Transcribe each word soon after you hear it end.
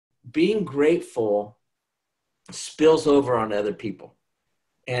being grateful spills over on other people.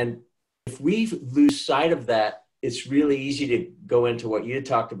 And if we lose sight of that, it's really easy to go into what you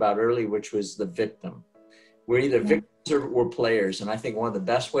talked about earlier, which was the victim. We're either victims or we're players. And I think one of the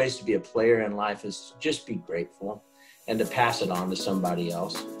best ways to be a player in life is to just be grateful and to pass it on to somebody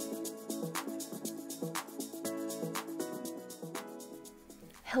else.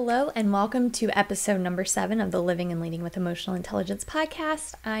 Hello and welcome to episode number 7 of the Living and Leading with Emotional Intelligence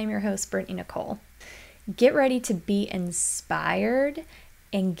podcast. I'm your host, Brittney-Nichole. Get ready to be inspired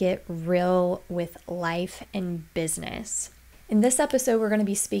and get real with life and business. In this episode, we're going to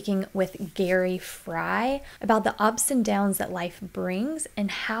be speaking with Gary Frey about the ups and downs that life brings and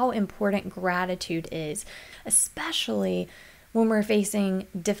how important gratitude is, especially when we're facing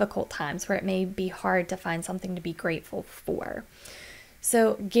difficult times where it may be hard to find something to be grateful for.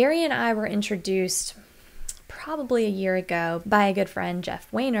 So Gary and I were introduced probably a year ago by a good friend,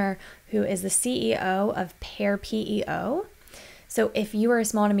 Jeff Wanner, who is the CEO of PairPEO. So if you are a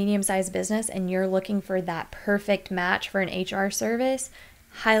small to medium-sized business and you're looking for that perfect match for an HR service,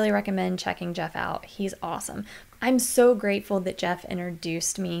 highly recommend checking Jeff out. He's awesome. I'm so grateful that Jeff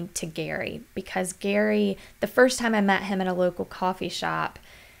introduced me to Gary because Gary, the first time I met him at a local coffee shop,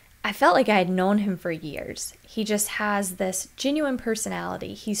 I felt like I had known him for years. He just has this genuine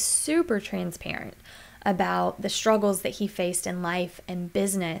personality. He's super transparent about the struggles that he faced in life and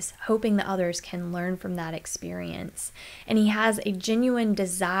business, hoping that others can learn from that experience. And he has a genuine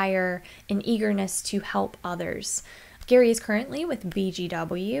desire and eagerness to help others. Gary is currently with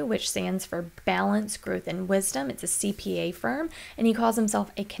BGW, which stands for Balance, Growth, and Wisdom. It's a CPA firm, and he calls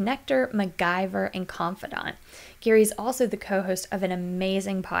himself a connector, MacGyver, and Confidant. Gary's also the co-host of an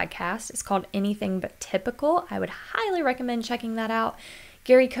amazing podcast. It's called Anything But Typical. I would highly recommend checking that out.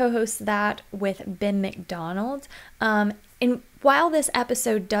 Gary co-hosts that with Ben McDonald. And while this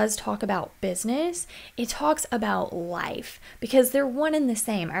episode does talk about business, it talks about life because they're one and the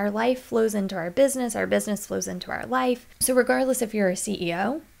same. Our life flows into our business flows into our life. So regardless if you're a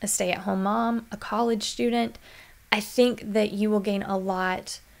CEO, a stay-at-home mom, a college student, I think that you will gain a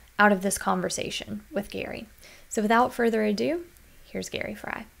lot out of this conversation with Gary. So without further ado, here's Gary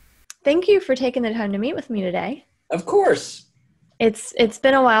Frey. Thank you for taking the time to meet with me today. Of course. It's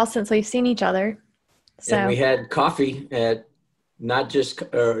been a while since we've seen each other. So and we had coffee at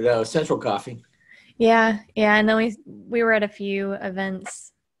Central Coffee. Yeah. And then we were at a few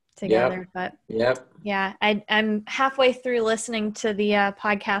events together. But yeah, I'm halfway through listening to the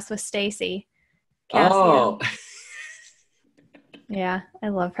podcast with Stacy. Oh. Yeah, I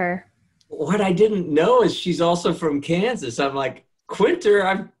love her. What I didn't know is she's also from Kansas. I'm like, Quinter,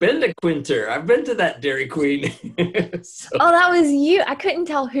 I've been to Quinter. I've been to that Dairy Queen. Oh, that was you. I couldn't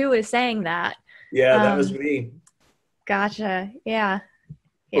tell who was saying that. Yeah, that was me. Gotcha. Yeah.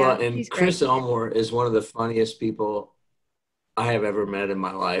 Well, and Chris Elmore is one of the funniest people I have ever met in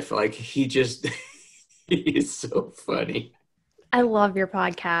my life. Like he is so funny. I love your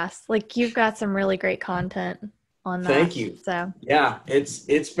podcast. Like you've got some really great content on that. Thank you. So yeah,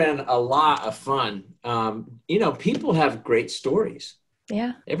 it's been a lot of fun. People have great stories.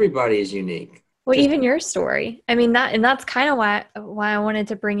 Yeah. Everybody is unique. Well, even your story. I mean, that's kind of why I wanted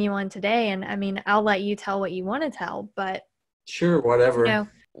to bring you on today. And I mean, I'll let you tell what you want to tell, but sure, whatever.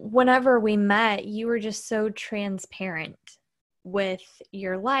 Whenever we met, you were just so transparent with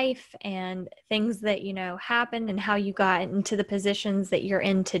your life and things that, happened and how you got into the positions that you're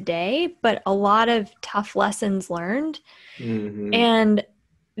in today, but a lot of tough lessons learned. Mm-hmm. And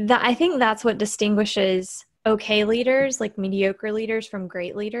I think that's what distinguishes okay leaders, like mediocre leaders, from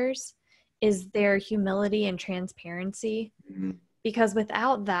great leaders, is their humility and transparency. Mm-hmm. Because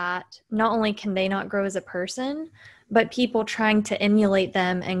without that, not only can they not grow as a person, but people trying to emulate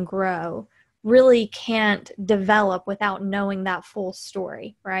them and grow really can't develop without knowing that full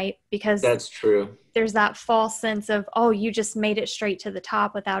story, right? Because that's true. There's that false sense of, oh, you just made it straight to the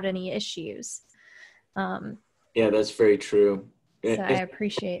top without any issues. Yeah, that's very true. So I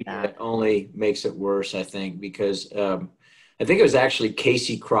appreciate that. It only makes it worse, I think, because I think it was actually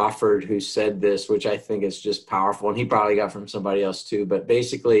Casey Crawford who said this, which I think is just powerful. And he probably got from somebody else too. But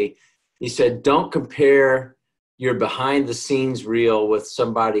basically, he said, don't compare your behind the scenes reel with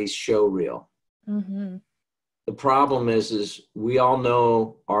somebody's show reel. Mm-hmm. The problem is we all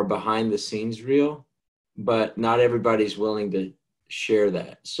know our behind the scenes reel, but not everybody's willing to share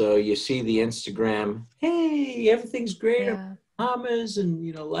that. So you see the Instagram, hey, everything's great. Yeah. Bahamas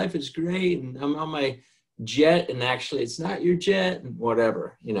and, life is great. And I'm on my jet and actually it's not your jet and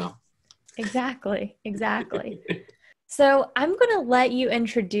whatever, Exactly. So I'm going to let you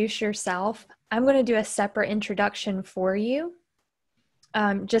introduce yourself. I'm going to do a separate introduction for you.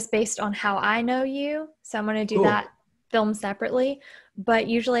 just based on how I know you. So I'm going to do Cool. that film separately. But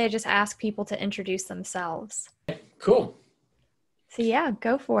usually I just ask people to introduce themselves. Cool. So yeah,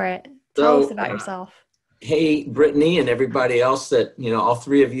 go for it. Tell us So, about yourself. hey, Brittany and everybody else that, all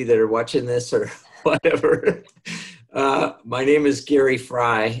three of you that are watching this or whatever. My name is Gary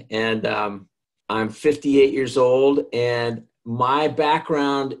Frey, and I'm 58 years old, and my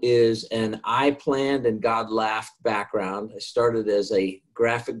background is an I planned and God laughed background. I started as a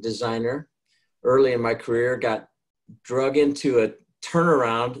graphic designer early in my career, got drug into a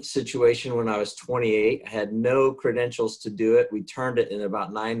turnaround situation when I was 28. I had no credentials to do it. We turned it in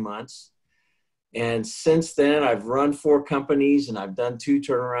about 9 months. And since then, I've run 4 companies and I've done 2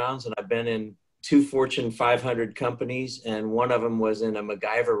 turnarounds, and I've been in 2 Fortune 500 companies, and one of them was in a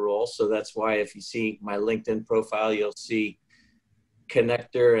MacGyver role. So that's why if you see my LinkedIn profile, you'll see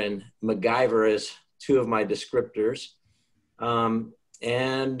Connector and MacGyver as 2 of my descriptors.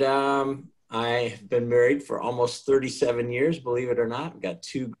 I've been married for almost 37 years, believe it or not. I've got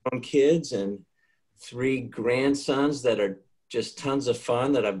 2 grown kids and 3 grandsons that are just tons of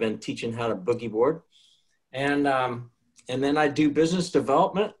fun that I've been teaching how to boogie board. And then I do business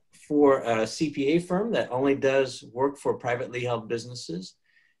development for a CPA firm that only does work for privately held businesses.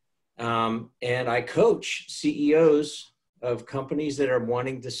 And I coach CEOs of companies that are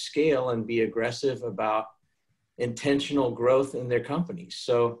wanting to scale and be aggressive about intentional growth in their companies.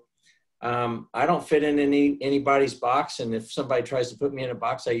 So I don't fit in anybody's box. And if somebody tries to put me in a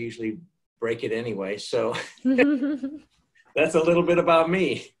box, I usually break it anyway. So that's a little bit about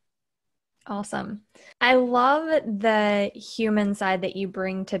me. Awesome. I love the human side that you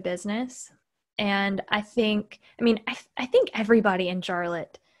bring to business. And I think everybody in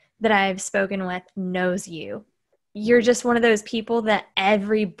Charlotte that I've spoken with knows you. You're just one of those people that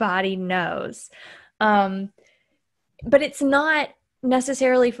everybody knows. But it's not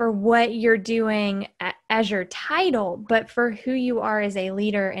necessarily for what you're doing as your title, but for who you are as a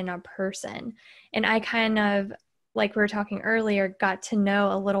leader and a person. And I kind of, like we were talking earlier, got to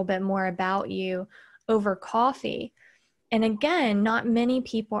know a little bit more about you over coffee. And again, not many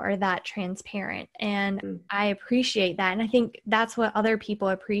people are that transparent. And I appreciate that. And I think that's what other people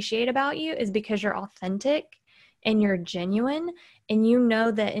appreciate about you, is because you're authentic and you're genuine. And you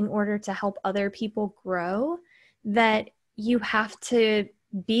know that in order to help other people grow, that you have to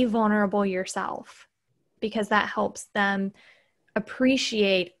be vulnerable yourself, because that helps them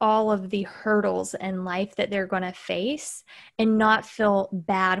appreciate all of the hurdles in life that they're going to face and not feel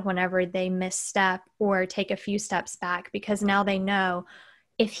bad whenever they misstep or take a few steps back, because now they know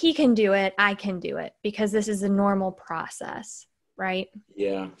if he can do it, I can do it, because this is a normal process, right?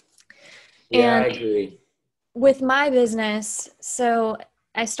 Yeah. Yeah, I agree. With my business, so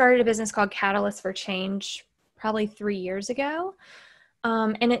I started a business called Catalyst for Change probably 3 years ago.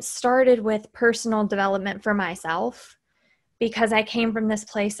 And it started with personal development for myself, because I came from this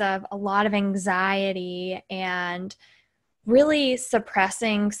place of a lot of anxiety and really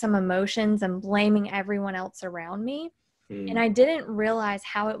suppressing some emotions and blaming everyone else around me. And I didn't realize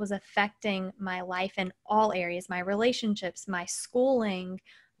how it was affecting my life in all areas, my relationships, my schooling,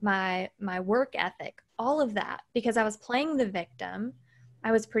 my work ethic, all of that, because I was playing the victim.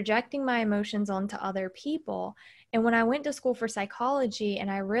 I was projecting my emotions onto other people. And when I went to school for psychology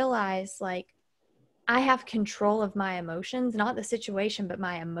and I realized, like, I have control of my emotions, not the situation, but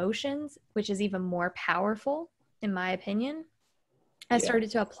my emotions, which is even more powerful, in my opinion. I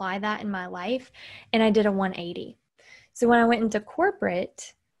started to apply that in my life, and I did a 180. So when I went into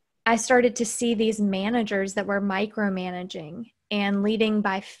corporate, I started to see these managers that were micromanaging and leading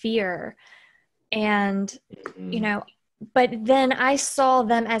by fear. And, but then I saw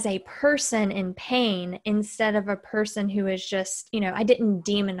them as a person in pain instead of a person who is just, I didn't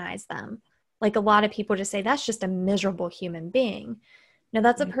demonize them. Like a lot of people just say, that's just a miserable human being. No,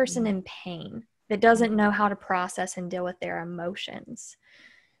 that's a person in pain that doesn't know how to process and deal with their emotions.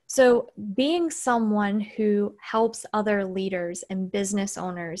 So being someone who helps other leaders and business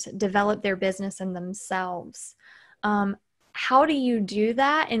owners develop their business and themselves, how do you do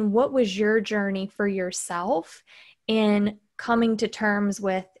that? And what was your journey for yourself in coming to terms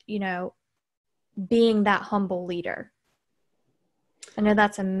with, being that humble leader? I know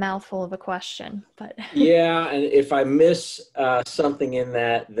that's a mouthful of a question, but Yeah. And if I miss something in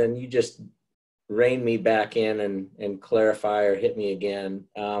that, then you just rein me back in and clarify or hit me again.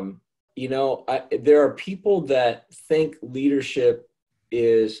 There are people that think leadership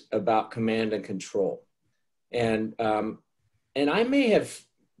is about command and control. And I may have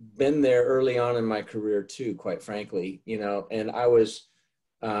been there early on in my career too, quite frankly, and I was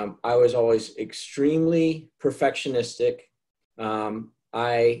always extremely perfectionistic.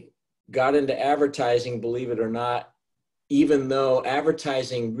 I got into advertising, believe it or not, even though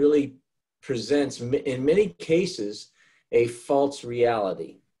advertising really presents, in many cases, a false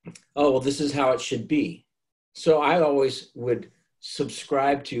reality. Oh, well, this is how it should be. So I always would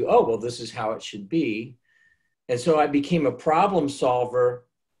subscribe to, oh, well, this is how it should be. And so I became a problem solver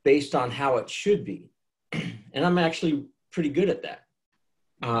based on how it should be. And I'm actually pretty good at that.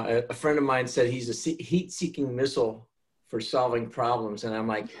 A friend of mine said he's a heat-seeking missile for solving problems. And I'm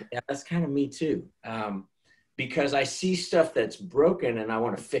like, yeah, that's kind of me too. Because I see stuff that's broken and I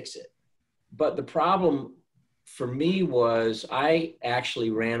want to fix it. But the problem for me was I actually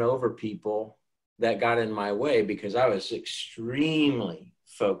ran over people that got in my way because I was extremely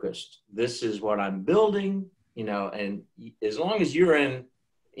focused. This is what I'm building, and as long as you're in,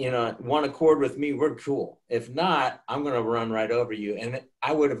 one accord with me, we're cool. If not, I'm going to run right over you. And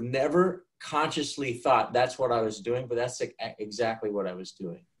I would have never consciously thought that's what I was doing, but that's exactly what I was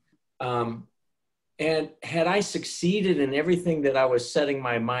doing. And had I succeeded in everything that I was setting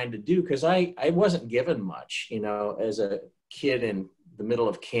my mind to do, because I wasn't given much, as a kid in the middle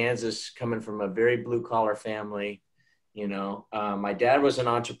of Kansas, coming from a very blue collar family, my dad was an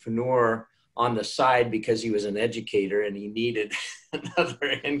entrepreneur on the side because he was an educator and he needed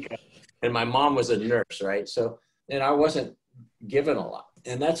another income. And my mom was a nurse, right? So, and I wasn't given a lot,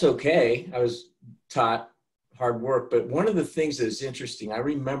 and that's okay. I was taught hard work. But one of the things that is interesting, I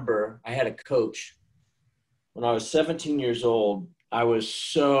remember I had a coach when I was 17 years old. I was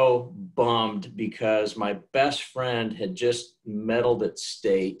so bummed because my best friend had just medaled at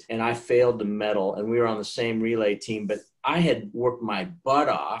state and I failed to medal, and we were on the same relay team, but I had worked my butt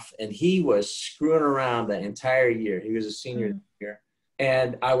off and he was screwing around the entire year. He was a senior year.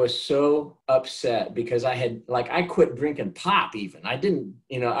 And I was so upset because I quit drinking pop even. I didn't,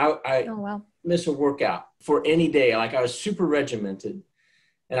 miss a workout for any day. I was super regimented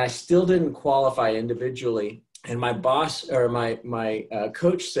and I still didn't qualify individually. And my boss or my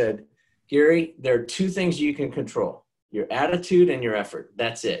coach said, Gary, there are two things you can control: your attitude and your effort.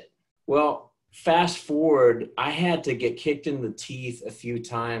 That's it. Well, fast forward, I had to get kicked in the teeth a few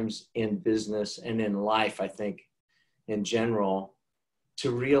times in business and in life, I think, in general, to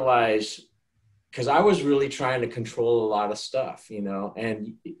realize, because I was really trying to control a lot of stuff,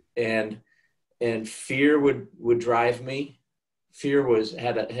 and fear would drive me. Fear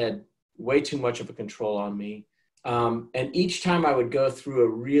had way too much of a control on me. And each time I would go through a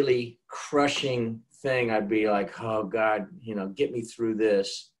really crushing thing, I'd be like, oh God, get me through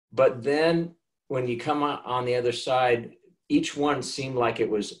this. But then when you come on the other side, each one seemed like it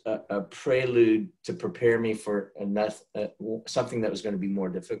was a prelude to prepare me for something that was going to be more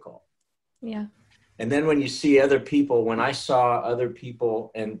difficult. Yeah. And then when you see other people, when I saw other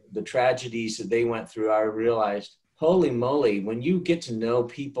people and the tragedies that they went through, I realized, holy moly, when you get to know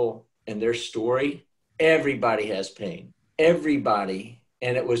people and their story, everybody has pain, everybody.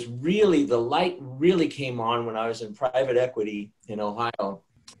 And it was really, the light really came on when I was in private equity in Ohio.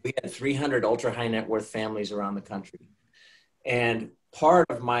 We had 300 ultra high net worth families around the country. And part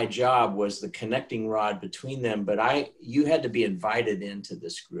of my job was the connecting rod between them, but you had to be invited into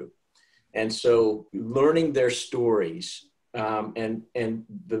this group. And so learning their stories, and the thing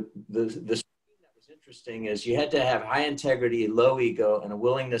that was interesting is you had to have high integrity, low ego, and a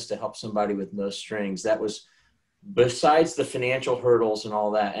willingness to help somebody with no strings. That was besides the financial hurdles and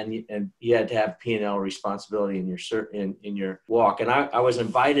all that. And you had to have P&L responsibility in your walk. And I was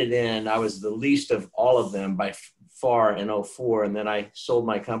invited in. I was the least of all of them by far in 2004. And then I sold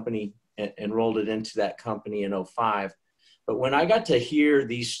my company and rolled it into that company in 2005. But when I got to hear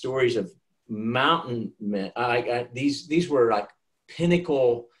these stories of mountain men, these were like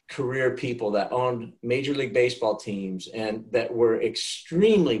pinnacle career people that owned Major League Baseball teams and that were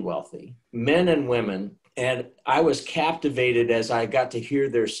extremely wealthy, men and women. And I was captivated as I got to hear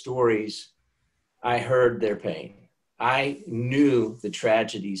their stories. I heard their pain. I knew the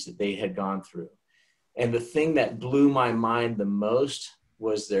tragedies that they had gone through. And the thing that blew my mind the most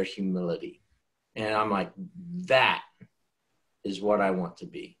was their humility. And I'm like, that is what I want to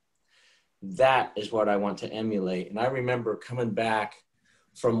be. That is what I want to emulate. And I remember coming back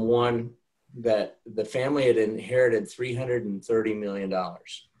from one that the family had inherited $330 million.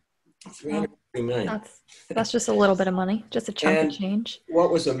 $330 million. That's just a little bit of money, just a chunk of change.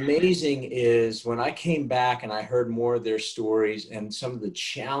 What was amazing is when I came back and I heard more of their stories and some of the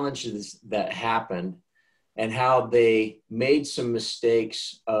challenges that happened and how they made some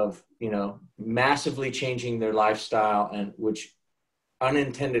mistakes of, massively changing their lifestyle, and which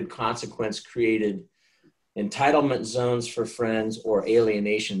unintended consequence created entitlement zones for friends or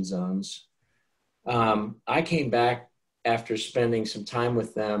alienation zones. I came back after spending some time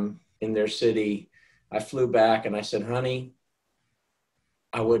with them in their city, I flew back and I said, honey,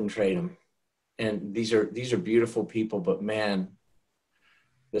 I wouldn't trade them. And these are beautiful people, but man,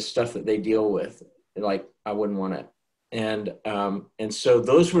 the stuff that they deal with, like, I wouldn't want it. And so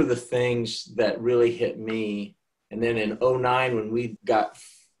those were the things that really hit me. And then in 2009, when we got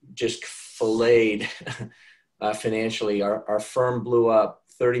just filleted financially, our firm blew up.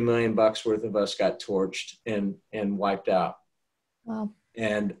 $30 million worth of us got torched and wiped out. Wow.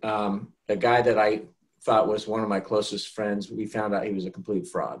 And the guy that I thought was one of my closest friends, we found out he was a complete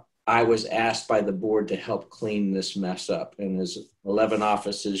fraud. I was asked by the board to help clean this mess up, and there's 11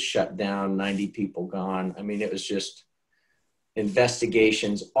 offices shut down, 90 people gone. I mean, it was just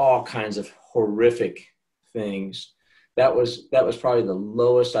investigations, all kinds of horrific things. That was probably the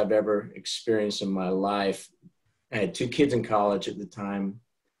lowest I've ever experienced in my life. I had 2 kids in college at the time.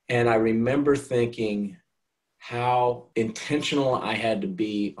 And I remember thinking how intentional I had to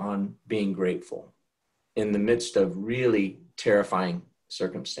be on being grateful in the midst of really terrifying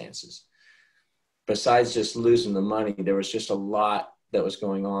circumstances. Besides just losing the money, there was just a lot that was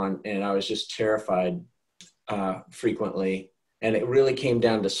going on. And I was just terrified frequently. And it really came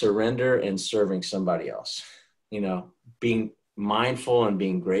down to surrender and serving somebody else, being mindful and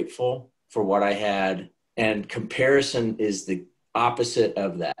being grateful for what I had. And comparison is the opposite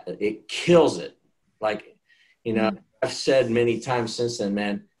of that. It kills it. Like, I've said many times since then,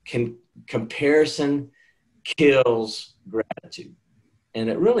 man, comparison kills gratitude. And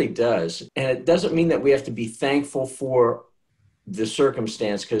it really does. And it doesn't mean that we have to be thankful for the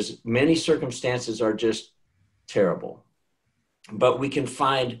circumstance, because many circumstances are just terrible. But we can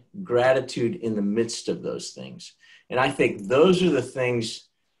find gratitude in the midst of those things. And I think those are the things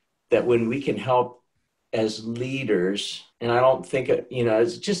that when we can help as leaders, and I don't think,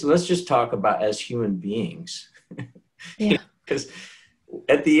 it's just, let's just talk about as human beings. Yeah. Because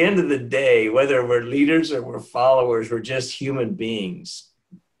at the end of the day, whether we're leaders or we're followers, we're just human beings.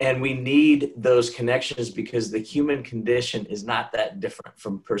 And we need those connections because the human condition is not that different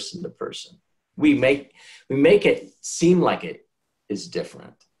from person to person. We make it seem like it is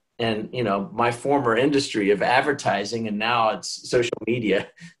different. And, my former industry of advertising, and now it's social media,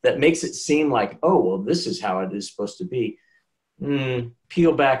 that makes it seem like, oh, well, this is how it is supposed to be.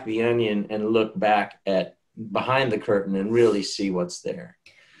 Peel back the onion and look back at behind the curtain and really see what's there.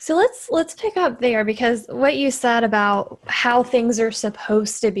 So let's pick up there, because what you said about how things are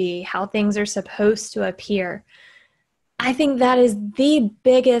supposed to be, how things are supposed to appear, I think that is the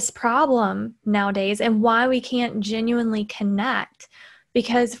biggest problem nowadays, and why we can't genuinely connect.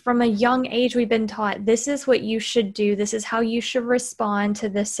 Because from a young age, we've been taught, this is what you should do. This is how you should respond to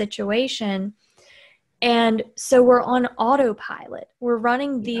this situation. And so we're on autopilot. We're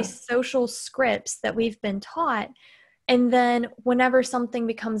running these social scripts that we've been taught. And then whenever something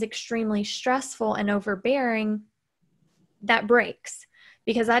becomes extremely stressful and overbearing, that breaks,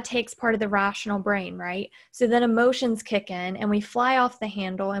 because that takes part of the rational brain, right? So then emotions kick in and we fly off the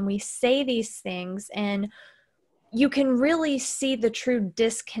handle and we say these things, and you can really see the true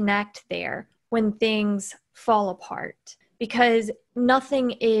disconnect there when things fall apart, because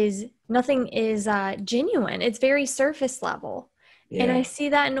nothing is genuine. It's very surface level. Yeah. And I see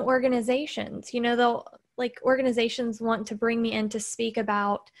that in organizations. Organizations want to bring me in to speak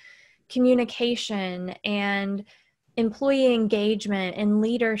about communication and employee engagement and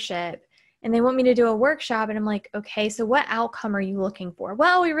leadership. And they want me to do a workshop, and I'm like, okay, so what outcome are you looking for?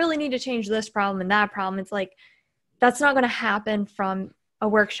 Well, we really need to change this problem and that problem. It's like, that's not going to happen from a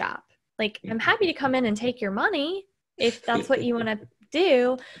workshop. Like, I'm happy to come in and take your money if that's what you want to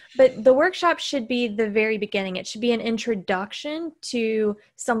do, but the workshop should be the very beginning. It should be an introduction to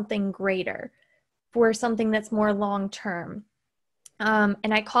something greater, for something that's more long-term.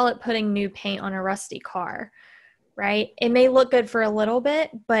 And I call it putting new paint on a rusty car, right? It may look good for a little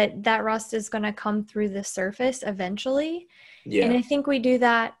bit, but that rust is going to come through the surface eventually. Yeah. And I think we do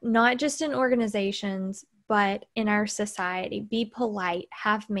that not just in organizations, but in our society. Be polite,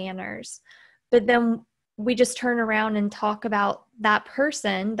 have manners, but then we just turn around and talk about that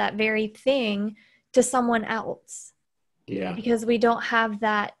person, that very thing, to someone else. Yeah. Because we don't have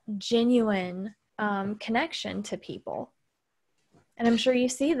that genuine connection to people. And I'm sure you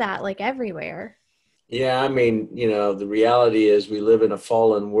see that like everywhere. Yeah. I mean, the reality is we live in a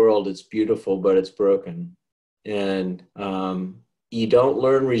fallen world. It's beautiful, but it's broken. And you don't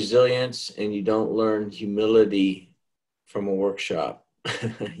learn resilience and you don't learn humility from a workshop.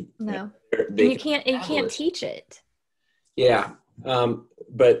 No. You can't teach it. Yeah.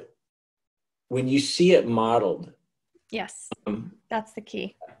 But when you see it modeled. Yes. That's the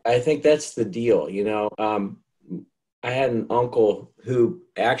key. I think that's the deal. I had an uncle who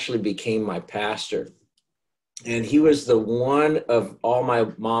actually became my pastor. And he was the one of all my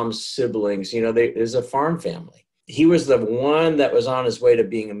mom's siblings. There's a farm family. He was the one that was on his way to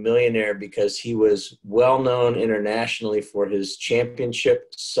being a millionaire because he was well known internationally for his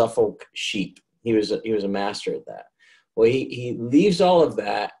championship Suffolk sheep. He was a master at that. Well, he leaves all of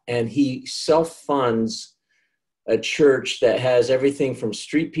that and he self-funds a church that has everything from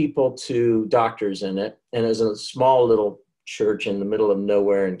street people to doctors in it, and is a small little church in the middle of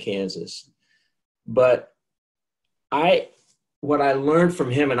nowhere in Kansas. But what I learned from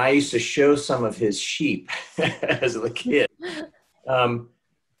him, and I used to show some of his sheep as a kid,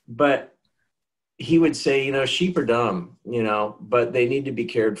 but he would say, sheep are dumb, but they need to be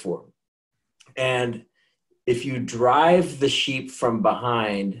cared for. And if you drive the sheep from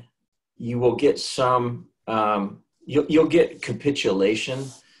behind, you will get some, you'll get capitulation.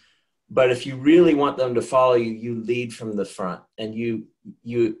 But if you really want them to follow you, you lead from the front, and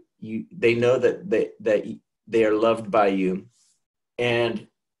they know that they are loved by you, and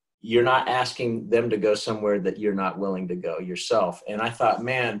you're not asking them to go somewhere that you're not willing to go yourself. And I thought,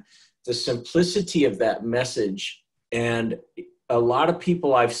 man, the simplicity of that message, and a lot of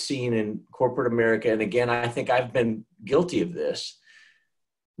people I've seen in corporate America, and again, I think I've been guilty of this.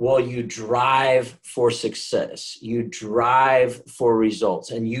 Well, you drive for success, you drive for results,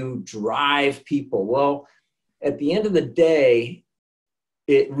 and you drive people. Well, at the end of the day,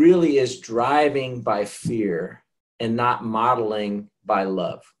 it really is driving by fear and not modeling by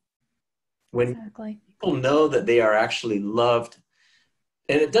love. When people know that they are actually loved,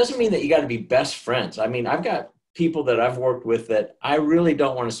 and it doesn't mean that you got to be best friends. I mean, I've got people that I've worked with that I really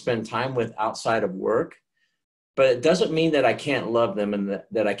don't want to spend time with outside of work, but it doesn't mean that I can't love them and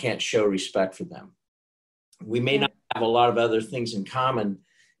that I can't show respect for them. We may not have a lot of other things in common,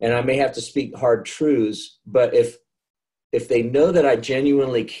 and I may have to speak hard truths, but if they know that I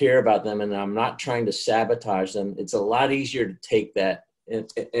genuinely care about them and I'm not trying to sabotage them, it's a lot easier to take that.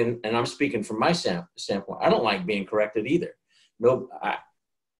 And I'm speaking from my standpoint. I don't like being corrected either.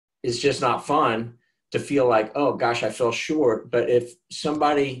 It's just not fun to feel like, oh gosh, I fell short. But if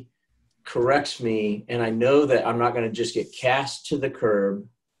somebody corrects me and I know that I'm not going to just get cast to the curb,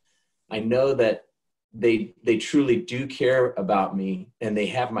 I know that they truly do care about me and they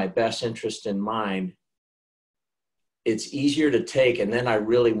have my best interest in mind, it's easier to take. And then I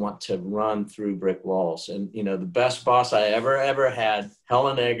really want to run through brick walls. And, the best boss I ever had,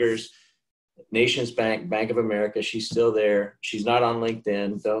 Helen Eggers, Nations Bank, Bank of America. She's still there. She's not on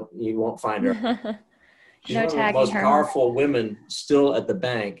LinkedIn. You won't find her. She's one of the most powerful women still at the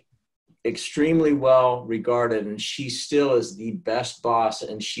bank, extremely well regarded. And she still is the best boss.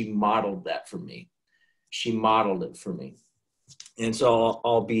 And she modeled that for me. She modeled it for me. And so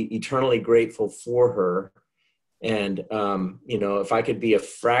I'll be eternally grateful for her. And, if I could be a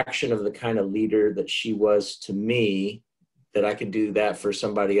fraction of the kind of leader that she was to me, that I could do that for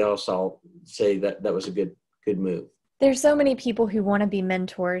somebody else, I'll say that was a good move. There's so many people who want to be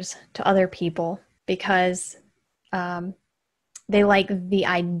mentors to other people because they like the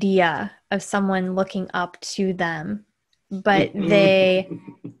idea of someone looking up to them, but they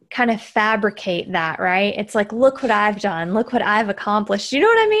kind of fabricate that, right? It's like, look what I've done. Look what I've accomplished. You know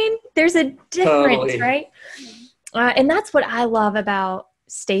what I mean? There's a difference, totally. Right? And that's what I love about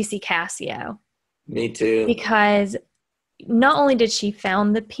Stacy Cassio. Me too. Because not only did she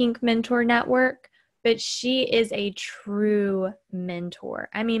found the Pink Mentor Network, but she is a true mentor.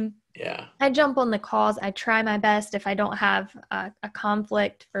 I mean, yeah. I jump on the calls. I try my best if I don't have a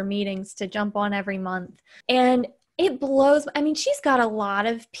conflict for meetings to jump on every month. And it blows. I mean, she's got a lot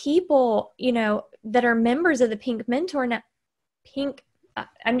of people, that are members of the Pink Mentor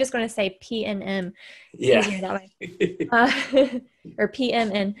I'm just going to say PNM. Yeah. Or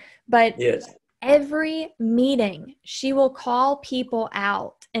PMN. But yes. Every meeting, she will call people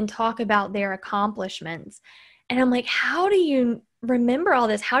out and talk about their accomplishments. And I'm like, how do you remember all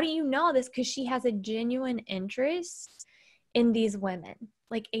this? How do you know this? Because she has a genuine interest in these women,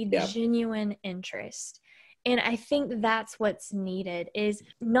 like a genuine interest. And I think that's what's needed, is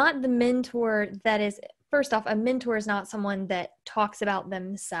not the mentor that is, first off, a mentor is not someone that talks about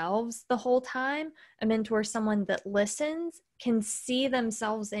themselves the whole time. A mentor is someone that listens, can see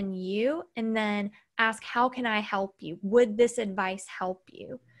themselves in you, and then ask, how can I help you? Would this advice help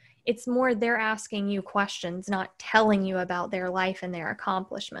you? It's more they're asking you questions, not telling you about their life and their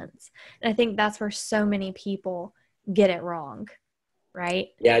accomplishments. And I think that's where so many people get it wrong, right?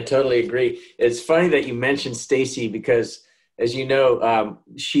 Yeah, I totally agree. It's funny that you mentioned Stacy because, as you know,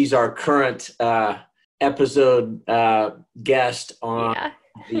 she's our current episode guest on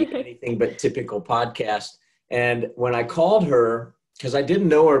the Anything But Typical podcast. And when I called her, because I didn't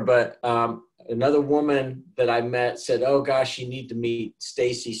know her, but another woman that I met said, oh gosh, you need to meet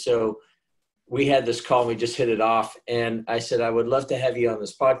Stacy. So we had this call, and we just hit it off. And I said, I would love to have you on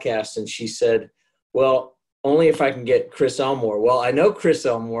this podcast. And she said, well, only if I can get Chris Elmore. Well, I know Chris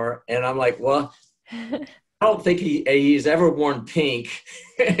Elmore. And I'm like, well, I don't think he's ever worn pink.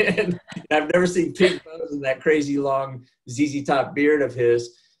 And I've never seen pink clothes and that crazy long ZZ Top beard of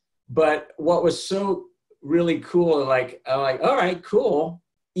his. But what was so really cool, I'm like, all right, cool.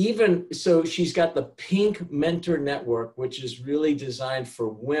 Even so, she's got the Pink Mentor Network, which is really designed for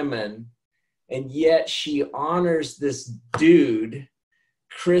women. And yet she honors this dude,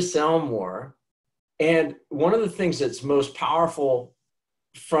 Chris Elmore. And one of the things that's most powerful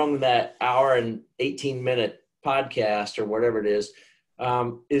from that hour and 18-minute podcast or whatever it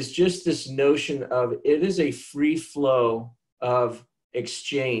is just this notion of it is a free flow of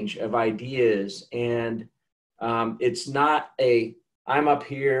exchange of ideas. And it's not I'm up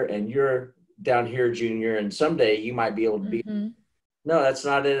here and you're down here, Junior, and someday you might be able to be. No, that's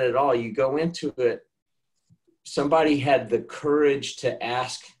not it at all. You go into it. Somebody had the courage to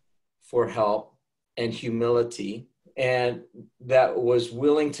ask for help and humility, and that was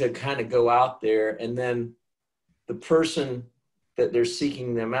willing to kind of go out there. And then the person that they're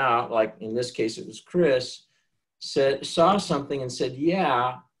seeking them out, like in this case, it was Chris, saw something and said,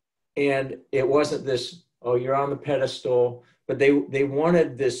 yeah. And it wasn't this, oh, you're on the pedestal, but they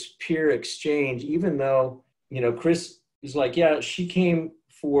wanted this peer exchange, even though, Chris is like, yeah, she came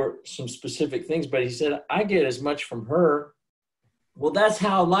for some specific things, but he said, I get as much from her. Well, that's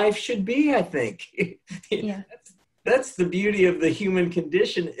how life should be, I think. Yeah. That's the beauty of the human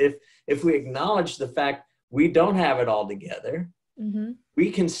condition. If we acknowledge the fact we don't have it all together, we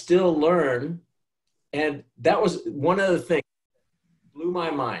can still learn. And that was one of the things that blew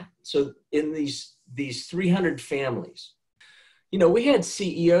my mind. So in these 300 families, we had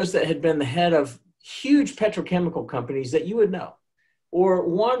CEOs that had been the head of huge petrochemical companies that you would know, or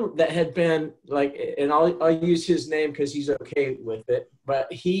one that had been like, and I'll use his name because he's okay with it,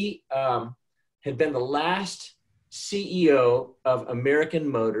 but he had been the last CEO of American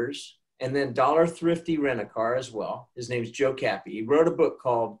Motors and then Dollar Thrifty Rent-A-Car as well. His name's Joe Cappy. He wrote a book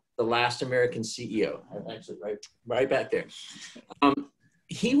called The Last American CEO. Actually, right back there.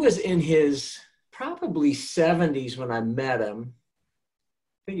 He was in his probably 70s when I met him.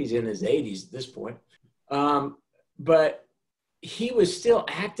 I think he's in his 80s at this point. But he was still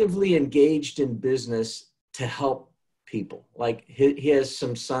actively engaged in business to help people. Like he has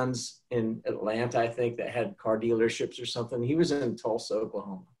some sons in Atlanta, I think, that had car dealerships or something. He was in Tulsa,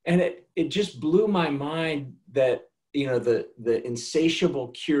 Oklahoma. And it just blew my mind that, the insatiable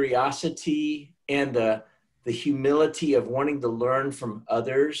curiosity and the humility of wanting to learn from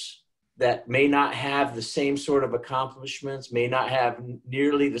others that may not have the same sort of accomplishments, may not have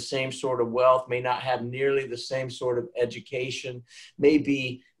nearly the same sort of wealth, may not have nearly the same sort of education, may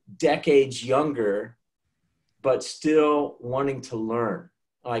be decades younger, but still wanting to learn.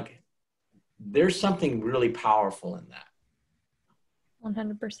 Like, there's something really powerful in that.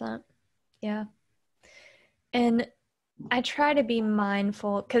 100%. Yeah. And I try to be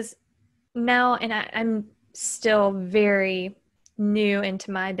mindful because now, and I'm still very new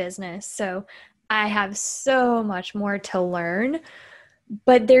into my business, so I have so much more to learn,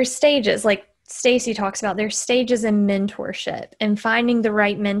 but there's stages, like Stacy talks about, there's stages in mentorship and finding the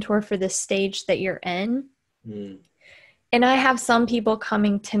right mentor for the stage that you're in. And I have some people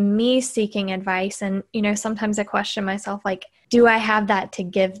coming to me seeking advice, and sometimes I question myself, like, do I have that to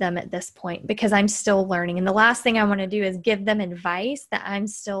give them at this point? Because I'm still learning, and the last thing I want to do is give them advice that I'm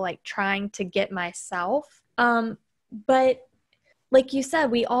still like trying to get myself. But like you said,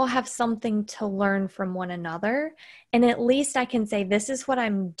 we all have something to learn from one another. And at least I can say, this is what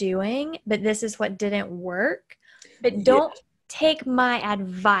I'm doing, but this is what didn't work. But don't take my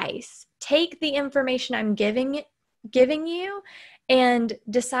advice. Take the information I'm giving you and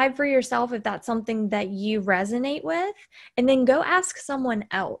decide for yourself if that's something that you resonate with. And then go ask someone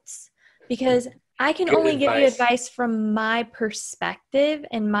else. Because I can only give you advice from my perspective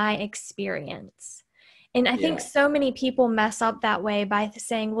and my experience. And I think so many people mess up that way by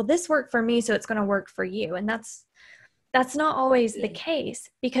saying, well, this worked for me, so it's going to work for you. And that's not always the case.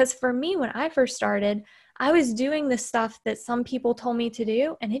 Because for me, when I first started, I was doing the stuff that some people told me to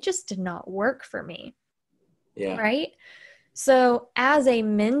do, and it just did not work for me. Yeah. Right? So as a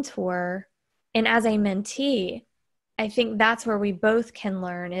mentor and as a mentee, I think that's where we both can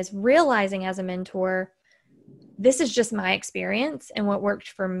learn, is realizing as a mentor, this is just my experience and what worked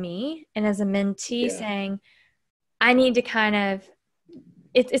for me. And as a mentee saying, I need to kind of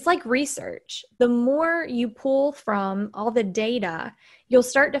it's like research. The more you pull from all the data, you'll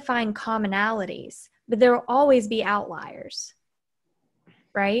start to find commonalities, but there will always be outliers,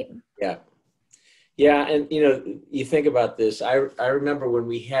 right? Yeah. Yeah. And, you think about this. I remember when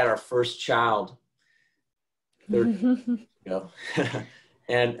we had our first child 30 years ago.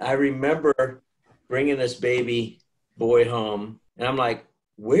 And I remember bringing this baby boy home, and I'm like,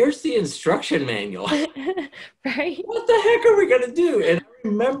 where's the instruction manual? Right. What the heck are we going to do? And I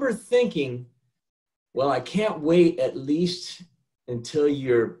remember thinking, well, I can't wait at least until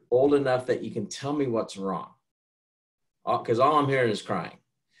you're old enough that you can tell me what's wrong. Because all I'm hearing is crying.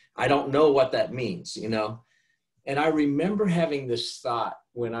 I don't know what that means, And I remember having this thought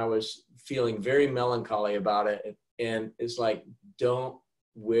when I was feeling very melancholy about it. And it's like, don't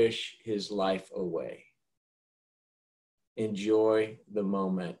wish his life away. Enjoy the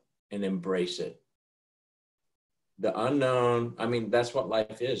moment and embrace it. The unknown, that's what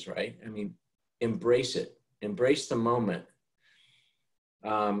life is, right? Embrace it. Embrace the moment.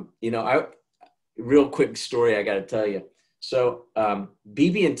 Real quick story I got to tell you. So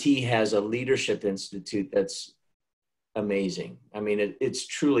BB&T has a leadership institute that's amazing. It's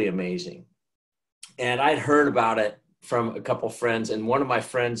truly amazing. And I'd heard about it from a couple friends, and one of my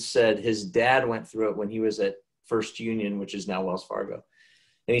friends said his dad went through it when he was at First Union, which is now Wells Fargo.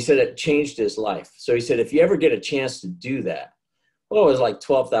 And he said it changed his life. So he said, if you ever get a chance to do that, well, it was like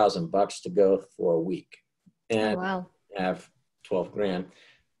 $12,000 to go for a week and have 12 grand.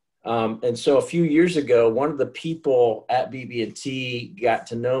 And so a few years ago, one of the people at BB&T got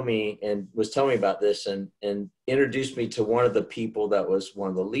to know me and was telling me about this and introduced me to one of the people that was one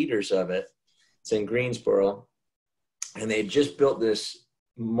of the leaders of it. It's in Greensboro. And they just built this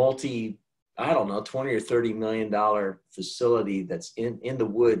 $20 or $30 million facility that's in the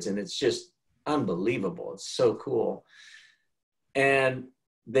woods. And it's just unbelievable. It's so cool. And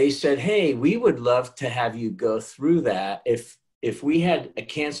they said, hey, we would love to have you go through that. If we had a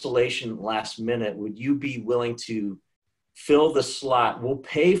cancellation last minute, would you be willing to fill the slot? We'll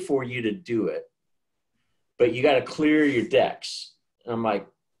pay for you to do it, but you got to clear your decks. And I'm like,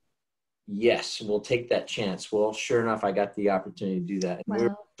 yes, we'll take that chance. Well, sure enough, I got the opportunity to do that. And we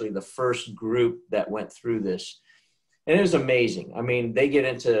were actually the first group that went through this. And it was amazing. They get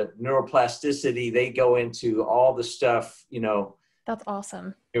into neuroplasticity. They go into all the stuff, That's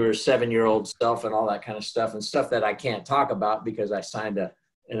awesome. Your 7-year-old self and all that kind of stuff, and stuff that I can't talk about because I signed an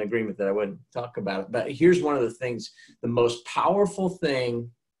agreement that I wouldn't talk about it. But here's one of the things, the most powerful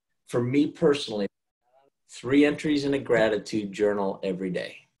thing for me personally, 3 entries in a gratitude journal every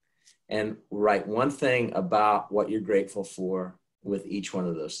day. And write one thing about what you're grateful for with each one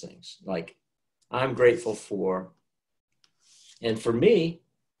of those things. Like, I'm grateful for, and for me,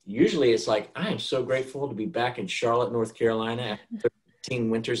 usually it's like, I'm so grateful to be back in Charlotte, North Carolina after 13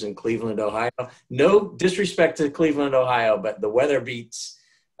 winters in Cleveland, Ohio. No disrespect to Cleveland, Ohio, but the weather beats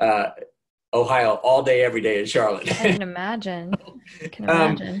Ohio all day, every day in Charlotte. I can imagine.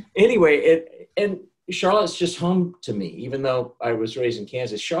 Anyway, and Charlotte's just home to me, even though I was raised in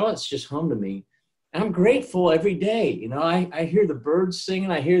Kansas. Charlotte's just home to me. I'm grateful every day. I hear the birds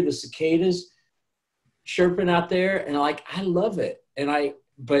singing. I hear the cicadas chirping out there, and I love it.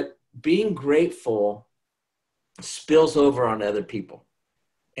 But being grateful spills over on other people.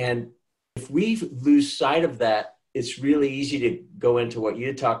 And if we lose sight of that, it's really easy to go into what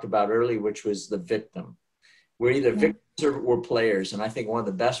you talked about earlier, which was the victim. We're either victims or we're players. And I think one of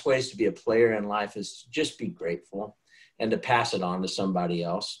the best ways to be a player in life is to just be grateful and to pass it on to somebody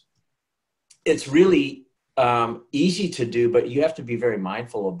else. It's really easy to do, but you have to be very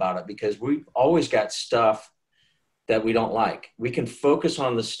mindful about it because we've always got stuff that we don't like. We can focus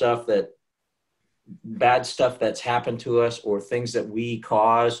on the bad stuff that's happened to us or things that we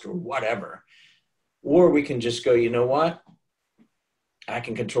caused or whatever. Or we can just go, you know what? I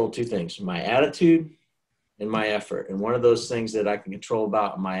can control 2 things, my attitude and my effort. And one of those things that I can control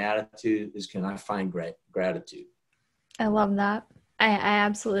about my attitude is, can I find gratitude? I love that. I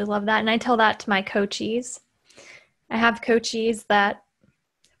absolutely love that. And I tell that to my coachees. I have coachees that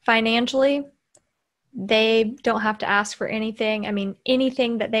financially, they don't have to ask for anything.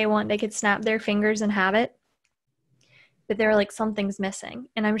 Anything that they want, they could snap their fingers and have it. But they're like, something's missing.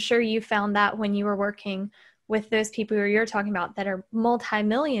 And I'm sure you found that when you were working with those people who you're talking about that are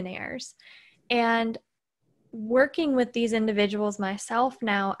multimillionaires. And working with these individuals myself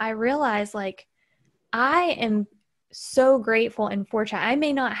now, I realize I am so grateful and fortunate. I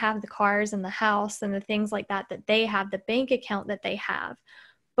may not have the cars and the house and the things like that they have, the bank account that they have.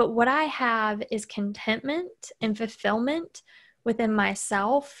 But what I have is contentment and fulfillment within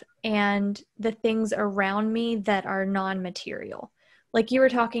myself and the things around me that are non-material, like you were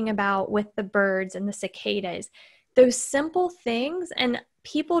talking about with the birds and the cicadas, those simple things. And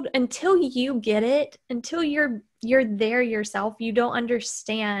people, until you get it, until you're there yourself, you don't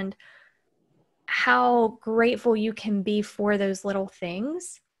understand how grateful you can be for those little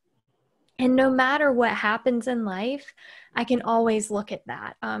things. And no matter what happens in life, I can always look at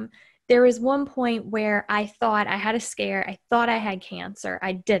that. There was one point where I thought I had a scare. I thought I had cancer.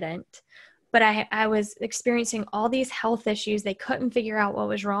 I didn't. But I was experiencing all these health issues. They couldn't figure out what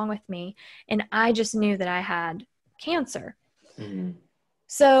was wrong with me. And I just knew that I had cancer. Mm-hmm.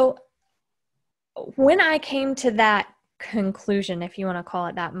 So when I came to that conclusion, if you want to call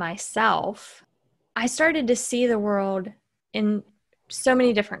it that, myself, I started to see the world in so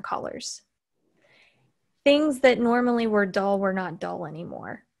many different colors. Things that normally were dull were not dull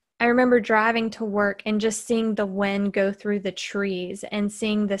anymore. I remember driving to work and just seeing the wind go through the trees and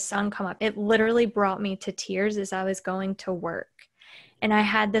seeing the sun come up. It literally brought me to tears as I was going to work. And I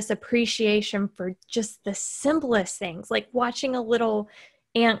had this appreciation for just the simplest things, like watching a little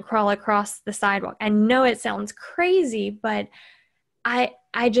ant crawl across the sidewalk. I know it sounds crazy, but I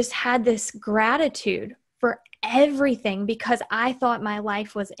just had this gratitude for everything because I thought my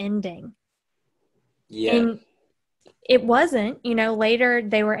life was ending. Yeah. And it wasn't. Later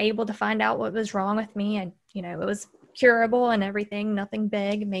they were able to find out what was wrong with me, and, it was curable and everything, nothing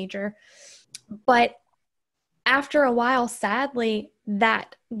big, major. But after a while, sadly,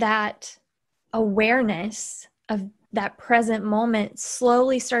 that awareness of that present moment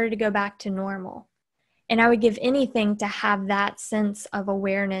slowly started to go back to normal. And I would give anything to have that sense of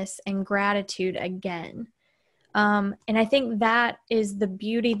awareness and gratitude again. And I think that is the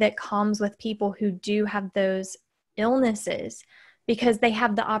beauty that comes with people who do have those illnesses, because they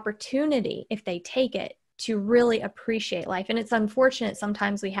have the opportunity, if they take it, to really appreciate life. And it's unfortunate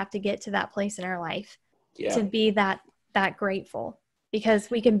sometimes we have to get to that place in our life to be that grateful, because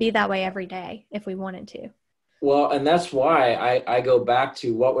we can be that way every day if we wanted to. Well, and that's why I go back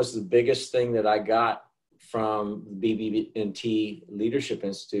to what was the biggest thing that I got from BB&T Leadership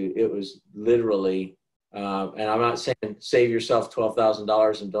Institute. It was literally, and I'm not saying save yourself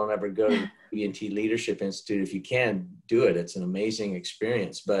 $12,000 and don't ever go to the BB&T Leadership Institute. If you can, do it. It's an amazing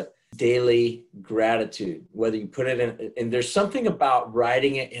experience. But daily gratitude, whether you put it in, and there's something about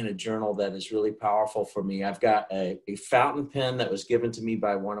writing it in a journal that is really powerful for me. I've got a fountain pen that was given to me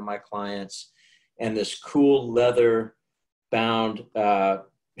by one of my clients, and this cool leather bound,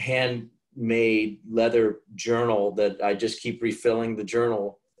 handmade leather journal that I just keep refilling the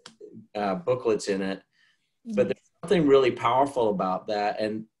journal booklets in it. But there's something really powerful about that.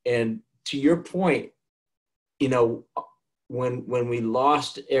 And to your point, when we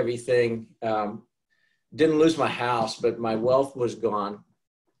lost everything, didn't lose my house, but my wealth was gone.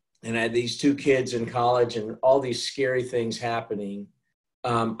 And I had these 2 kids in college and all these scary things happening.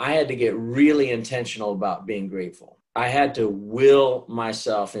 I had to get really intentional about being grateful. I had to will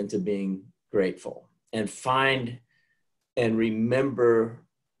myself into being grateful and find and remember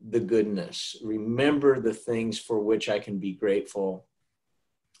the goodness, remember the things for which I can be grateful,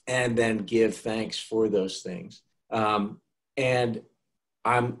 and then give thanks for those things. And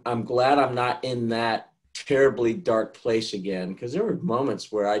I'm glad I'm not in that terribly dark place again, because there were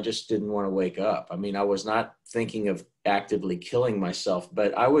moments where I just didn't want to wake up. I mean, I was not thinking of actively killing myself,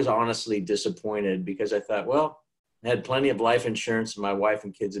 but I was honestly disappointed because I thought, well, I had plenty of life insurance and my wife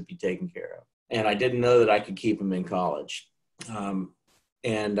and kids would be taken care of. And I didn't know that I could keep them in college. And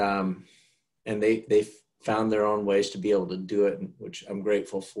they found their own ways to be able to do it, which I'm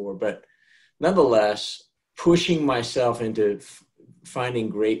grateful for. But nonetheless, pushing myself into finding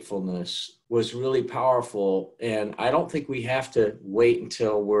gratefulness was really powerful. And I don't think we have to wait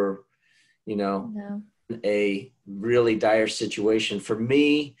until we're, in a really dire situation. For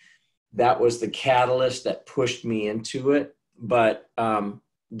me, that was the catalyst that pushed me into it. But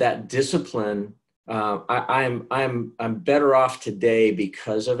that discipline, I'm better off today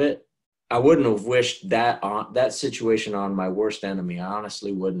because of it. I wouldn't have wished that situation on my worst enemy. I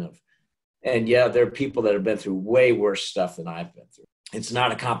honestly wouldn't have. And yeah, there are people that have been through way worse stuff than I've been through. It's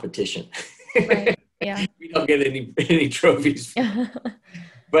not a competition. Right. Yeah. We don't get any trophies.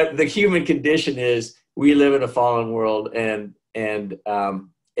 But the human condition is we live in a fallen world, and it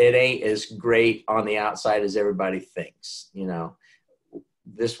ain't as great on the outside as everybody thinks.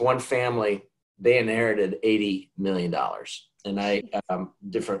 This one family, they inherited $80 million, and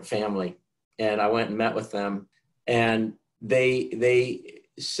different family. And I went and met with them, and they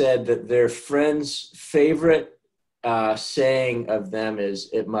said that their friend's favorite saying of them is,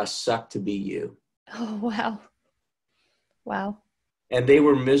 "It must suck to be you." Oh, wow. Wow. And they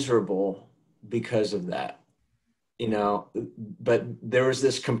were miserable because of that. you know, but there was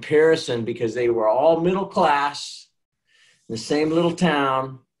this comparison because they were all middle class, in the same little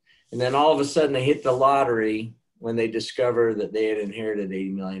town. And then all of a sudden they hit the lottery when they discovered that they had inherited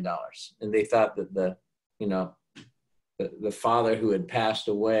 $80 million. And they thought that the father who had passed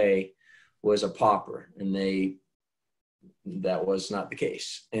away was a pauper, and that was not the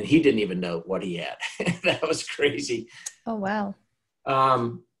case. And he didn't even know what he had. That was crazy. Oh, wow.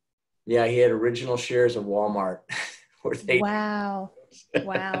 Yeah, he had original shares of Walmart. Wow.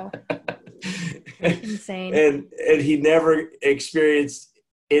 Wow. Insane. And he never experienced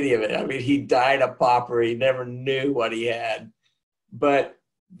any of it. I mean, he died a pauper. He never knew what he had. But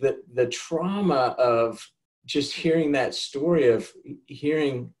the trauma of just hearing that story, of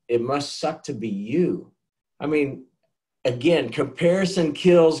hearing it must suck to be you. I mean, again, comparison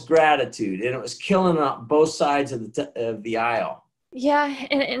kills gratitude, and it was killing on both sides of the aisle. Yeah.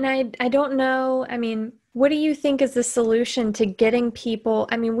 And I don't know. I mean, what do you think is the solution to getting people?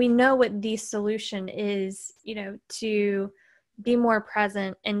 I mean, we know what the solution is, you know, to be more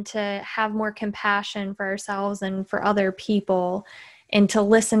present and to have more compassion for ourselves and for other people, and to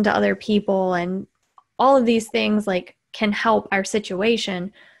listen to other people, and all of these things like can help our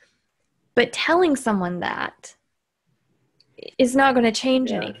situation. But telling someone that is not going to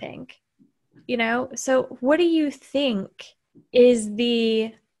change anything, you know? So what do you think is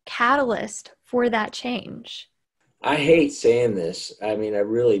the catalyst for that change? I hate saying this. I mean, I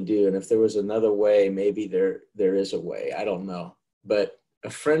really do. And if there was another way, maybe there is a way. I don't know. But a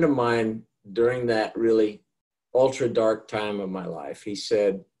friend of mine during that really ultra dark time of my life, he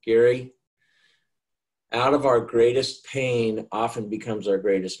said, Gary, out of our greatest pain often becomes our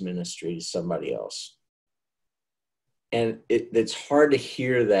greatest ministry to somebody else. And it's hard to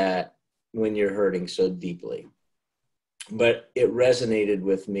hear that when you're hurting so deeply. But it resonated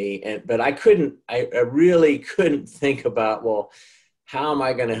with me. But I really couldn't think about, well, how am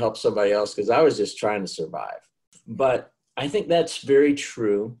I going to help somebody else? Because I was just trying to survive. But I think that's very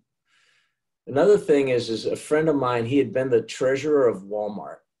true. Another thing is a friend of mine, he had been the treasurer of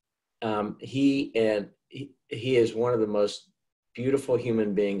Walmart. He is one of the most beautiful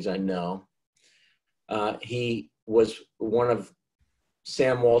human beings I know. He was one of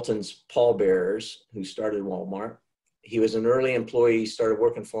Sam Walton's pallbearers who started Walmart. He was an early employee, started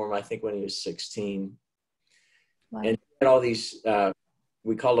working for him, I think, when he was 16. Wow. And he had all these,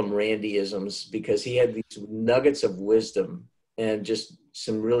 we called them Randyisms, because he had these nuggets of wisdom and just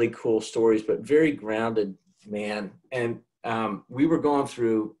some really cool stories, but very grounded man. And we were going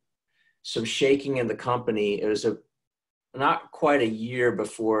through some shaking in the company. It was not quite a year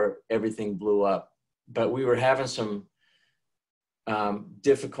before everything blew up, but we were having some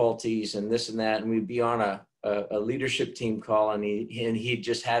difficulties and this and that. And we'd be on a leadership team call, and he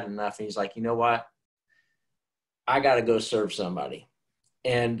just had enough. And he's like, you know what? I got to go serve somebody.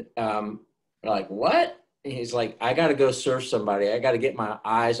 And like, what? And he's like, I got to go serve somebody. I got to get my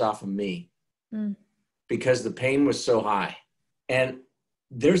eyes off of me because the pain was so high. And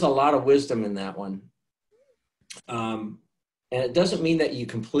there's a lot of wisdom in that one. And it doesn't mean that you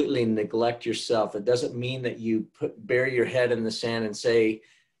completely neglect yourself. It doesn't mean that you bury your head in the sand and say,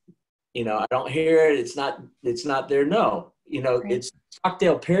 you know, I don't hear it. It's not there. No, you know, right. It's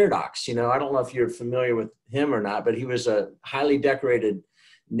Stockdale paradox. You know, I don't know if you're familiar with him or not, but he was a highly decorated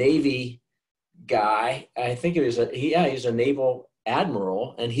Navy guy. I think he was a naval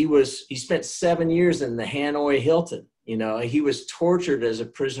admiral, and he spent 7 years in the Hanoi Hilton. You know, he was tortured as a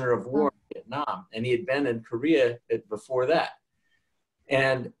prisoner of war in Vietnam, and he had been in Korea before that.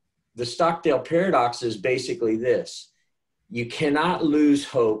 And the Stockdale paradox is basically this: you cannot lose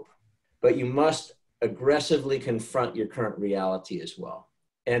hope, but you must aggressively confront your current reality as well.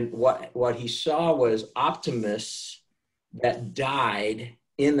 And what he saw was optimists that died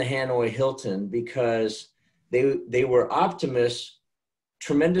in the Hanoi Hilton because they were optimists,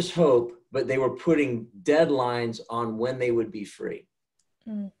 tremendous hope, but they were putting deadlines on when they would be free.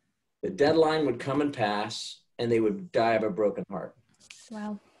 The deadline would come and pass, and they would die of a broken heart.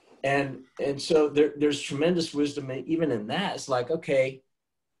 Wow. And so there's tremendous wisdom even in that. It's like, okay,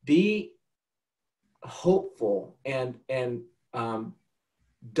 be hopeful and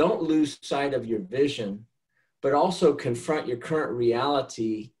don't lose sight of your vision, but also confront your current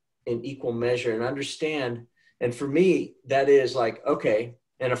reality in equal measure and understand. And for me, that is like, okay.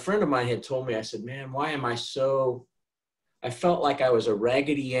 And a friend of mine had told me, I said, man, why am I felt like I was a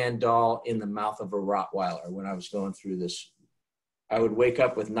Raggedy Ann doll in the mouth of a Rottweiler when I was going through this. I would wake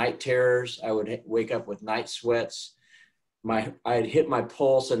up with night terrors. I would wake up with night sweats. I'd hit my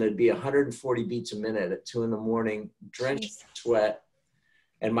pulse, and it'd be 140 beats a minute at 2 a.m, drenched in sweat.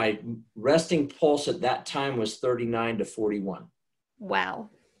 And my resting pulse at that time was 39 to 41. Wow.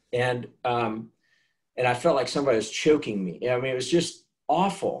 And I felt like somebody was choking me. I mean, it was just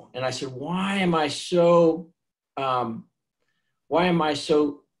awful. And I said, why am I so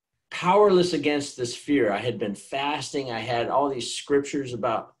powerless against this fear? I had been fasting. I had all these scriptures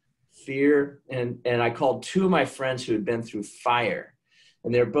about fear. And I called two of my friends who had been through fire.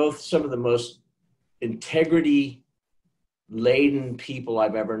 And they're both some of the most integrity laden people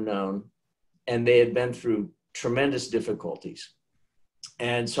I've ever known. And they had been through tremendous difficulties.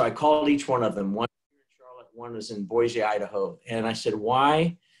 And so I called each one of them. One in Charlotte, one was in Boise, Idaho. And I said,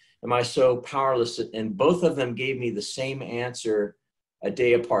 why am I so powerless? And both of them gave me the same answer a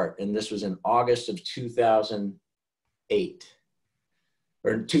day apart. And this was in August of 2008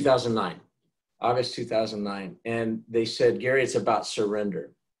 or 2009, August 2009. And they said, Gary, it's about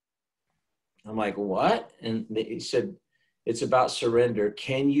surrender. I'm like, what? And they said, it's about surrender.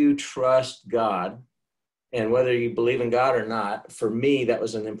 Can you trust God? And whether you believe in God or not, for me, that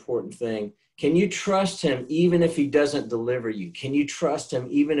was an important thing. Can you trust him even if he doesn't deliver you? Can you trust him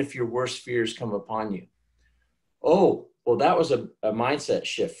even if your worst fears come upon you? Oh, well, that was a mindset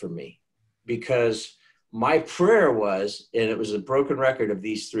shift for me, because my prayer was, and it was a broken record of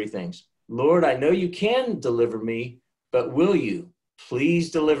these three things. Lord, I know you can deliver me, but will you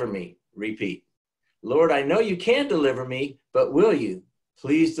please deliver me? Repeat. Lord, I know you can deliver me, but will you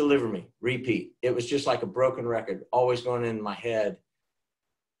please deliver me? Repeat. It was just like a broken record, always going in my head.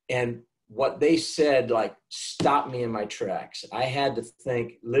 And what they said, like, stopped me in my tracks. I had to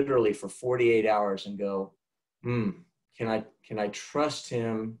think literally for 48 hours and go, can I trust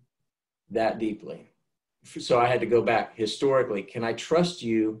him that deeply? So I had to go back historically. Can I trust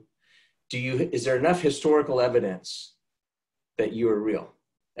you? Is there enough historical evidence that you are real?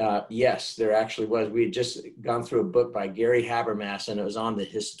 Yes, there actually was. We had just gone through a book by Gary Habermas, and it was on the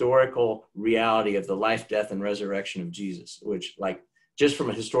historical reality of the life, death, and resurrection of Jesus, which, like, just from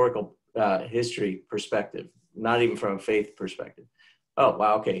a historical history perspective, not even from a faith perspective. Oh,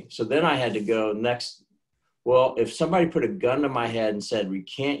 wow. Okay. So then I had to go next. Well, if somebody put a gun to my head and said,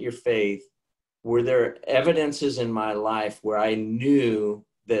 recant your faith, were there evidences in my life where I knew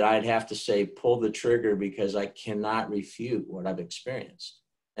that I'd have to say, pull the trigger, because I cannot refute what I've experienced?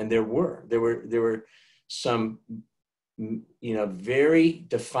 And there were some, very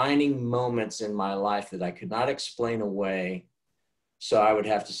defining moments in my life that I could not explain away. So I would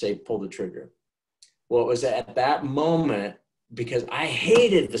have to say, pull the trigger. Well, it was at that moment, because I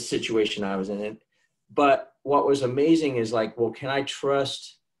hated the situation I was in. But what was amazing is, like, well, can I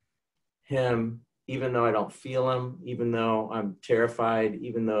trust him even though I don't feel him, even though I'm terrified,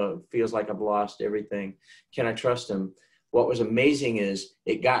 even though it feels like I've lost everything? Can I trust him? What was amazing is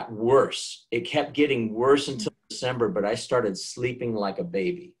it got worse. It kept getting worse until December, but I started sleeping like a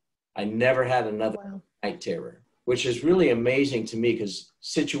baby. I never had another night terror, which is really amazing to me, because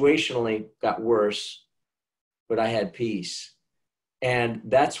situationally got worse, but I had peace. And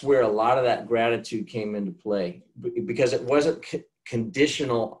that's where a lot of that gratitude came into play, because it wasn't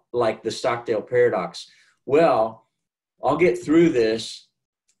conditional like the Stockdale paradox. Well, I'll get through this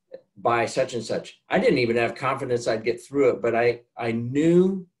by such and such. I didn't even have confidence I'd get through it, but I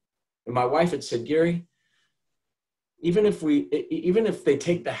knew, and my wife had said, Gary, even if they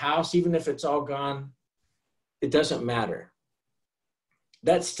take the house, even if it's all gone, it doesn't matter.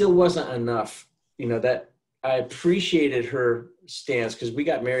 That still wasn't enough. That I appreciated her stance, because we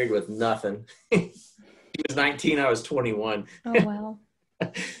got married with nothing. She was 19, I was 21. Oh,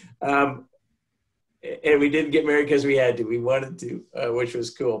 wow. And we didn't get married because we had to. We wanted to, which was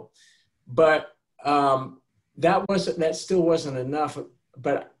cool. But that still wasn't enough.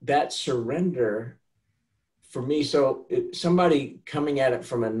 But that surrender for me, so somebody coming at it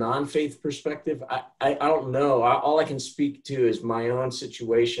from a non-faith perspective, I don't know. All I can speak to is my own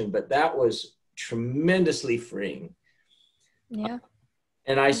situation, but that was tremendously freeing. Yeah.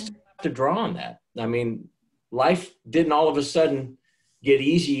 And I still have to draw on that. I mean, life didn't all of a sudden get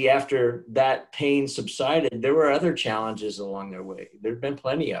easy after that pain subsided. There were other challenges along their way. There've been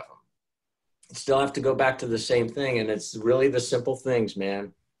plenty of them. Still have to go back to the same thing. And it's really the simple things,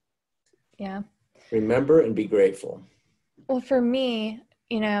 man. Yeah. Remember and be grateful. Well, for me,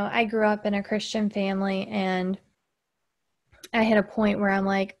 I grew up in a Christian family, and I hit a point where I'm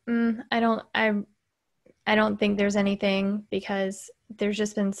like, I don't think there's anything, because there's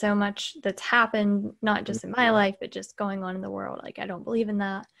just been so much that's happened, not just in my life, but just going on in the world. Like, I don't believe in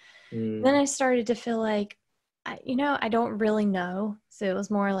that. Then I started to feel like, I don't really know. So it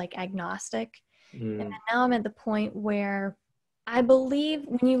was more like agnostic. And now I'm at the point where I believe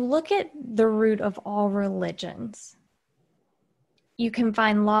when you look at the root of all religions, you can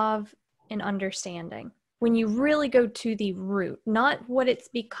find love and understanding. When you really go to the root, not what it's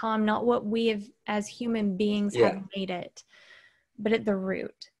become, not what we have as human beings have made it, but at the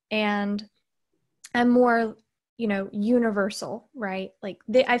root. And I'm more, universal, right? Like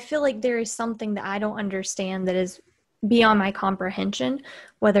I feel like there is something that I don't understand that is beyond my comprehension,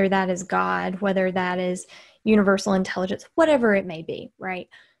 whether that is God, whether that is universal intelligence, whatever it may be, right?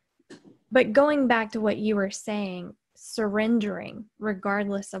 But going back to what you were saying, surrendering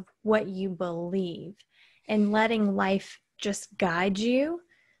regardless of what you believe and letting life just guide you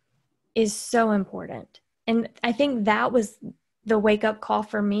is so important. And I think that was the wake-up call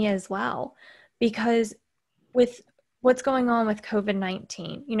for me as well, because with what's going on with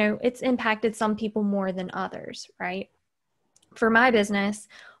COVID-19, it's impacted some people more than others, right? For my business,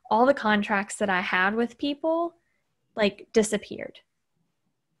 all the contracts that I had with people disappeared.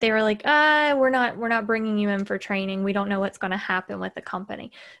 They were like, we're not bringing you in for training. We don't know what's going to happen with the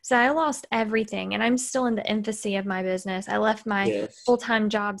company. So I lost everything, and I'm still in the infancy of my business. I left my full-time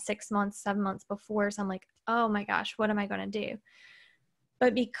job 6 months, 7 months before. So I'm like, oh my gosh, what am I going to do?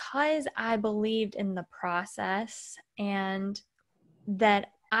 But because I believed in the process and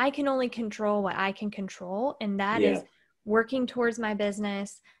that I can only control what I can control, and that is working towards my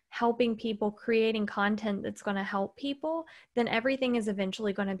business, helping people, creating content that's going to help people, then everything is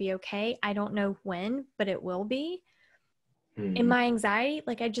eventually going to be okay. I don't know when, but it will be. In my anxiety,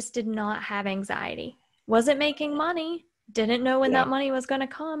 I just did not have anxiety. Wasn't making money, didn't know when that money was going to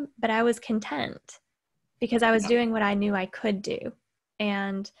come, but I was content because I was doing what I knew I could do.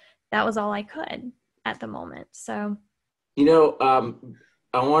 And that was all I could at the moment. So, I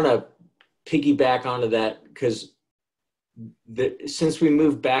want to piggyback onto that because since we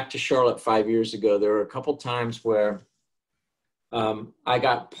moved back to Charlotte 5 years ago, there were a couple times where I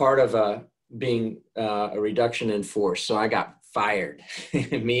got part of being a reduction in force. So I got fired,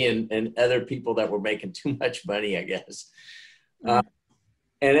 me and other people that were making too much money, I guess. And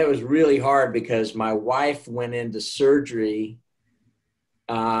it was really hard because my wife went into surgery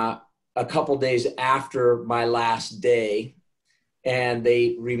a couple days after my last day, and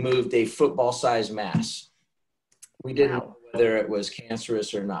they removed a football-sized mass. We didn't know whether it was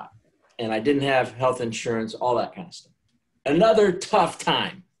cancerous or not. And I didn't have health insurance, all that kind of stuff. Another tough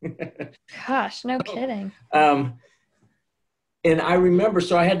time. Gosh, no kidding. And I remember,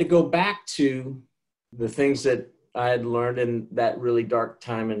 so I had to go back to the things that I had learned in that really dark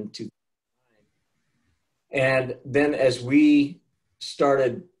time in 2009. And then as we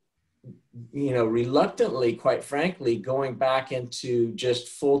started, reluctantly, quite frankly, going back into just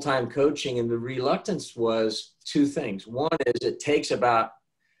full-time coaching. And the reluctance was two things. One is it takes about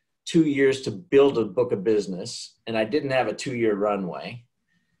 2 years to build a book of business, and I didn't have a 2-year runway.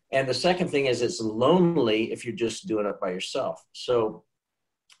 And the second thing is it's lonely if you're just doing it by yourself. So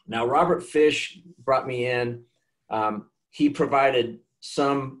now Robert Fish brought me in. He provided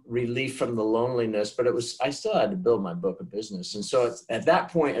some relief from the loneliness, but I still had to build my book of business. And so at that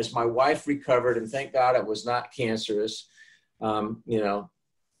point, as my wife recovered, and thank God it was not cancerous,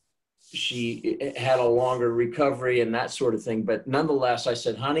 she had a longer recovery and that sort of thing. But nonetheless, I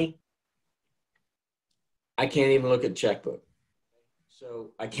said, honey, I can't even look at the checkbook.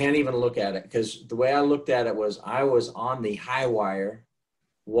 So I can't even look at it, because the way I looked at it was I was on the high wire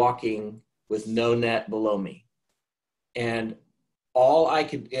walking with no net below me. And all I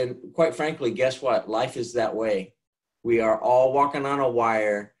could, and quite frankly, guess what? Life is that way. We are all walking on a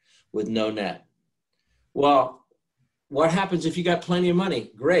wire with no net. Well, what happens if you got plenty of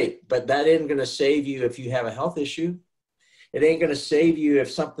money? Great, but that isn't going to save you if you have a health issue. It ain't going to save you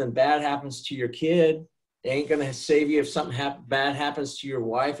if something bad happens to your kid. It ain't going to save you if something bad happens to your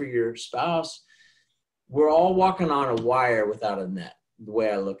wife or your spouse. We're all walking on a wire without a net, the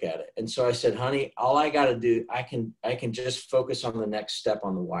way I look at it. And so I said, honey, all I got to do, I can just focus on the next step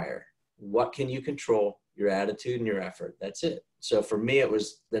on the wire. What can you control? Your attitude and your effort. That's it. So for me, it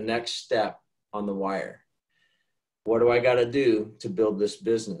was the next step on the wire. What do I got to do to build this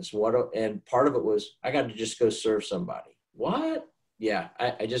business? And part of it was, I got to just go serve somebody. What? Yeah,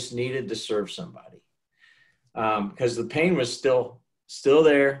 I just needed to serve somebody. Because the pain was still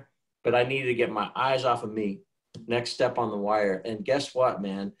there, but I needed to get my eyes off of me. Next step on the wire. And guess what,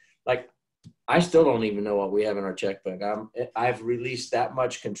 man? I still don't even know what we have in our checkbook. I've released that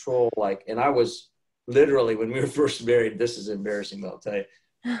much control. And I was literally, when we were first married, this is embarrassing, but I'll tell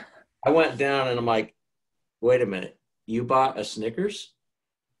you. I went down and I'm like, wait a minute, you bought a Snickers?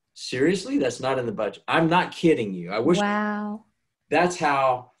 Seriously? That's not in the budget. I'm not kidding you. I wish. Wow. That's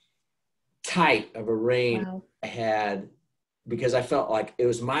how tight of a rein I had, because I felt like it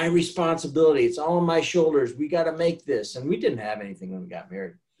was my responsibility. It's all on my shoulders. We got to make this. And we didn't have anything when we got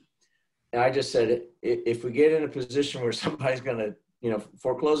married. And I just said, if we get in a position where somebody's going to,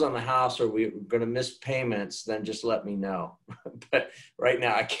 foreclose on the house, or we're going to miss payments, then just let me know. But right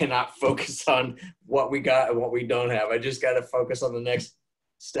now I cannot focus on what we got and what we don't have. I just got to focus on the next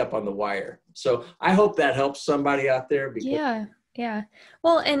step on the wire. So I hope that helps somebody out there. Yeah.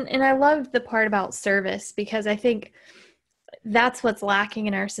 Well, and I love the part about service, because I think that's what's lacking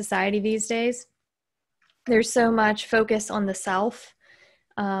in our society these days. There's so much focus on the self.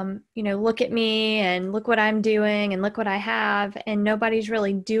 Look at me and look what I'm doing and look what I have. And nobody's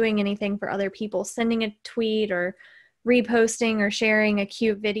really doing anything for other people, sending a tweet or reposting or sharing a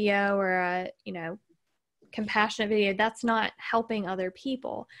cute video or a, compassionate video. That's not helping other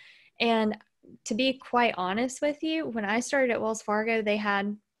people. And to be quite honest with you, when I started at Wells Fargo, they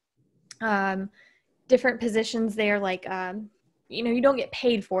had different positions there, like, you don't get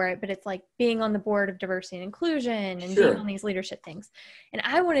paid for it, but it's like being on the board of diversity and inclusion and being on these leadership things. And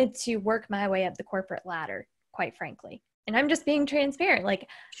I wanted to work my way up the corporate ladder, quite frankly. And I'm just being transparent. Like,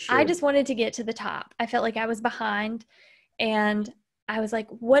 I just wanted to get to the top. I felt like I was behind, and I was like,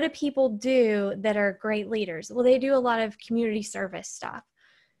 what do people do that are great leaders? Well, they do a lot of community service stuff.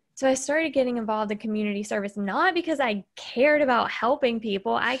 So I started getting involved in community service, not because I cared about helping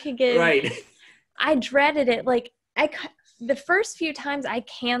people. I dreaded it. Like, the first few times I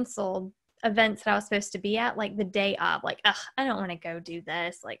canceled events that I was supposed to be at, like the day of, like, I don't want to go do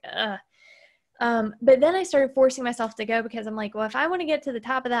this. Like, but then I started forcing myself to go, because I'm like, well, if I want to get to the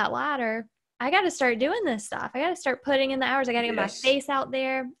top of that ladder, I got to start doing this stuff. I got to start putting in the hours. I got to get my face out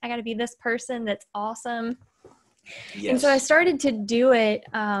there. I got to be this person that's awesome. Yes. And so I started to do it,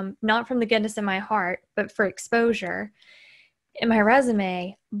 not from the goodness of my heart, but for exposure in my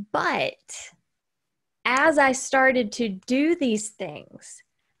resume. But as I started to do these things,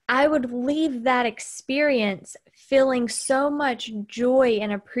 I would leave that experience feeling so much joy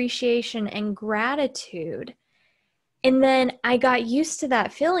and appreciation and gratitude. And then I got used to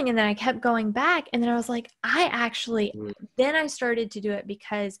that feeling, and then I kept going back. And then I was like, then I started to do it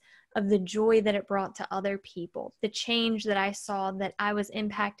because of the joy that it brought to other people, the change that I saw, that I was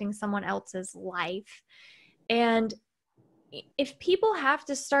impacting someone else's life. And if people have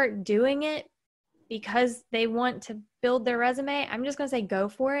to start doing it because they want to build their resume, I'm just going to say go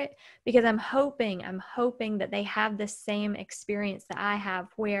for it, because I'm hoping that they have the same experience that I have,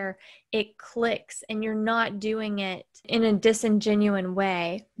 where it clicks and you're not doing it in a disingenuous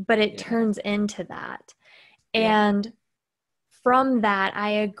way, but it turns into that. And from that, I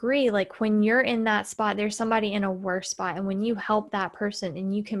agree. Like, when you're in that spot, there's somebody in a worse spot. And when you help that person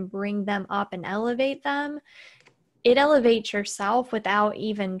and you can bring them up and elevate them, it elevates yourself without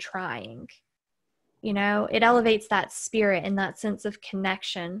even trying. It elevates that spirit and that sense of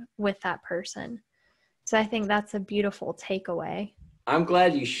connection with that person. So I think that's a beautiful takeaway. I'm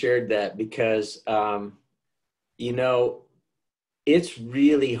glad you shared that, because, it's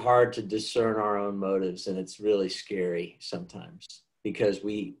really hard to discern our own motives, and it's really scary sometimes, because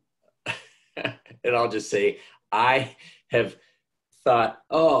and I'll just say, I have thought,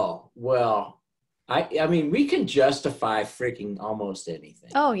 I mean, we can justify freaking almost anything.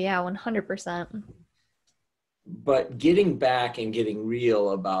 Oh yeah, 100%. But getting back and getting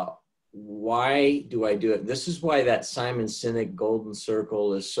real about, why do I do it? This is why that Simon Sinek golden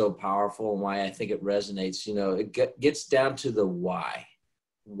circle is so powerful, and why I think it resonates. It gets down to the why.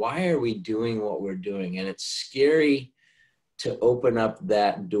 Why are we doing what we're doing? And it's scary to open up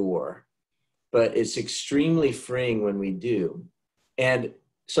that door, but it's extremely freeing when we do. And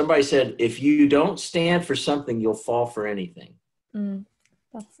somebody said, if you don't stand for something, you'll fall for anything.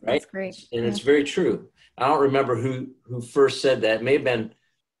 That's great. And it's very true. I don't remember who first said that. It may have been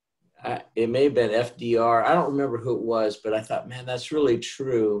FDR. I don't remember who it was, but I thought, man, that's really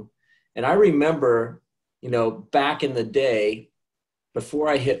true. And I remember, back in the day, before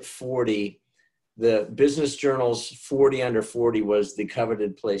I hit 40, the Business Journal's 40 under 40 was the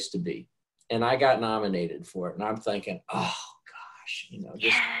coveted place to be. And I got nominated for it. And I'm thinking, oh gosh,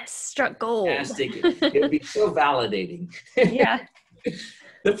 just struck gold. It would be so validating. Yeah.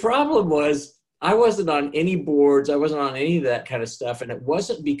 The problem was, I wasn't on any boards. I wasn't on any of that kind of stuff. And it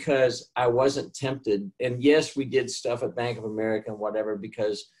wasn't because I wasn't tempted. And yes, we did stuff at Bank of America and whatever,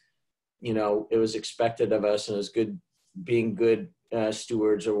 because, it was expected of us, and it was good being good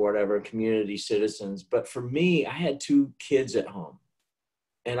stewards or whatever, community citizens. But for me, I had 2 kids at home,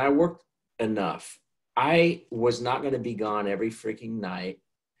 and I worked enough. I was not going to be gone every freaking night.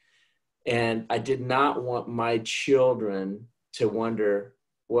 And I did not want my children to wonder,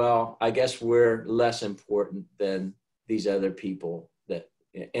 well, I guess we're less important than these other people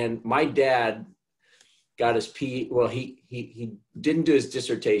and my dad got his he didn't do his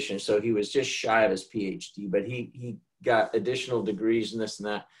dissertation, so he was just shy of his PhD, but he got additional degrees and this and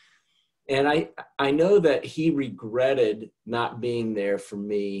that. And I know that he regretted not being there for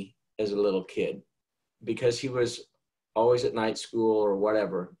me as a little kid, because he was always at night school or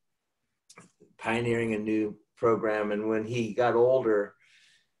whatever, pioneering a new program. And when he got older,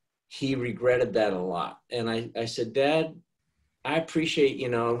 he regretted that a lot. And I said, Dad, I appreciate,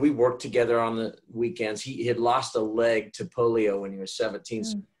 we worked together on the weekends. He had lost a leg to polio when he was 17,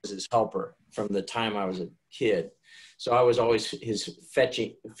 so I was his helper from the time I was a kid. So I was always his fetch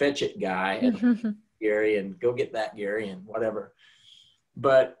it guy, and Gary, and go get that, Gary, and whatever.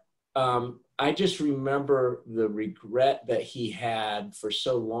 But I just remember the regret that he had for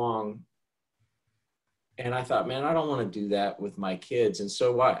so long. And I thought, man, I don't want to do that with my kids. And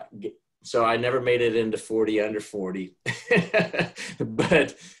so what? So I never made it into 40 under 40.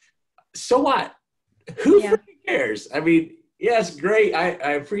 But so what? Who cares? I mean, yeah, it's great.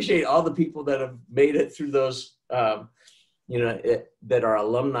 I appreciate all the people that have made it through those, that are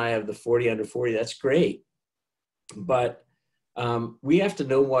alumni of the 40 under 40. That's great. But we have to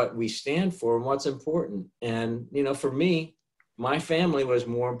know what we stand for and what's important. And, for me, my family was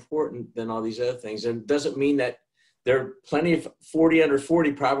more important than all these other things. And it doesn't mean that there are plenty of 40 under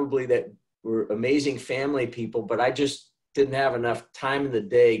 40 probably that were amazing family people, but I just didn't have enough time in the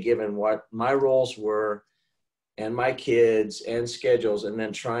day given what my roles were and my kids and schedules, and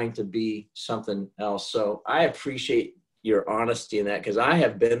then trying to be something else. So I appreciate your honesty in that, because I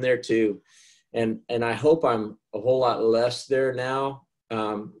have been there too. And I hope I'm a whole lot less there now.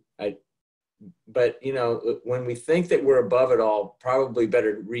 But when we think that we're above it all, probably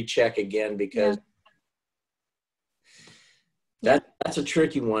better recheck again, because that's a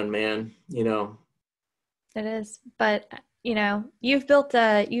tricky one, man. It is. But you've built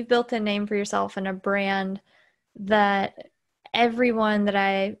a name for yourself and a brand that everyone that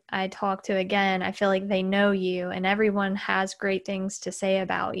I talk to, again, I feel like they know you, and everyone has great things to say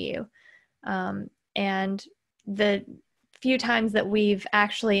about you. And the few times that we've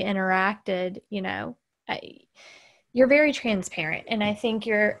actually interacted, you're very transparent. And I think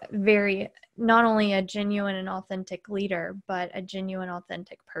you're very, not only a genuine and authentic leader, but a genuine,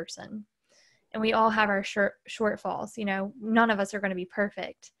 authentic person. And we all have our shortfalls. None of us are going to be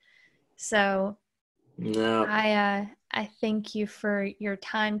perfect. So no. I thank you for your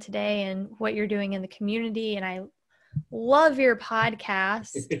time today and what you're doing in the community. And I love your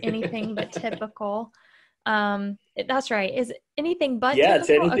podcast, Anything But Typical. That's right. Is it Anything But Typical? It's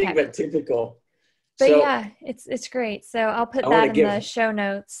Anything But Typical. But so, it's great. So I'll put that in the show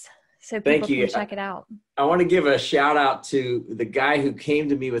notes so people can check it out. I want to give a shout out to the guy who came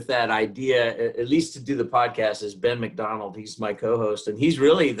to me with that idea, at least to do the podcast, is Ben McDonald. He's my co-host, and he's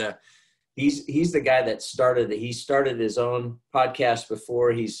really he's the guy that started it. He started his own podcast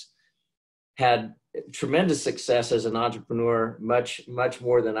before. He's had tremendous success as an entrepreneur, much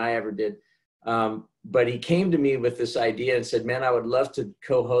more than I ever did. But he came to me with this idea and said, man, I would love to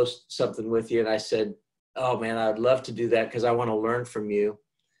co-host something with you. And I said, oh man, I would love to do that, because I want to learn from you.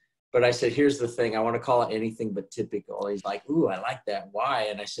 But I said, here's the thing, I want to call it Anything But Typical. He's like, ooh, I like that. Why?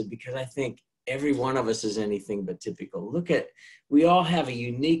 And I said, because I think every one of us is anything but typical. We all have a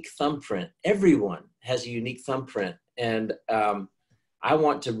unique thumbprint. Everyone has a unique thumbprint. And I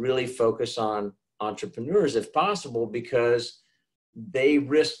want to really focus on entrepreneurs if possible, because they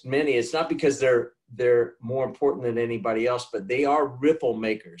risk many. It's not because they're more important than anybody else, but they are ripple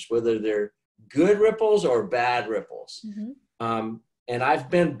makers, whether they're good ripples or bad ripples. Mm-hmm. And I've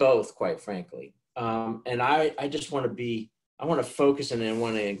been both, quite frankly. And I just want to focus and I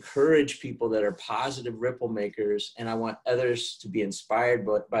want to encourage people that are positive ripple makers. And I want others to be inspired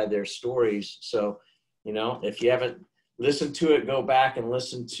by their stories. So, if you haven't listened to it, go back and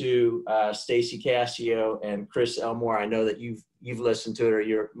listen to Stacy Cassio and Chris Elmore. I know that you've listened to it, or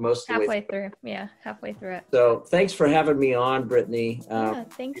you're most of the way through. Yeah, halfway through it. So thanks for having me on, Brittney.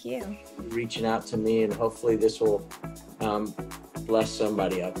 Thank you. Reaching out to me, and hopefully this will bless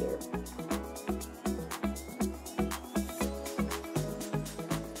somebody out there.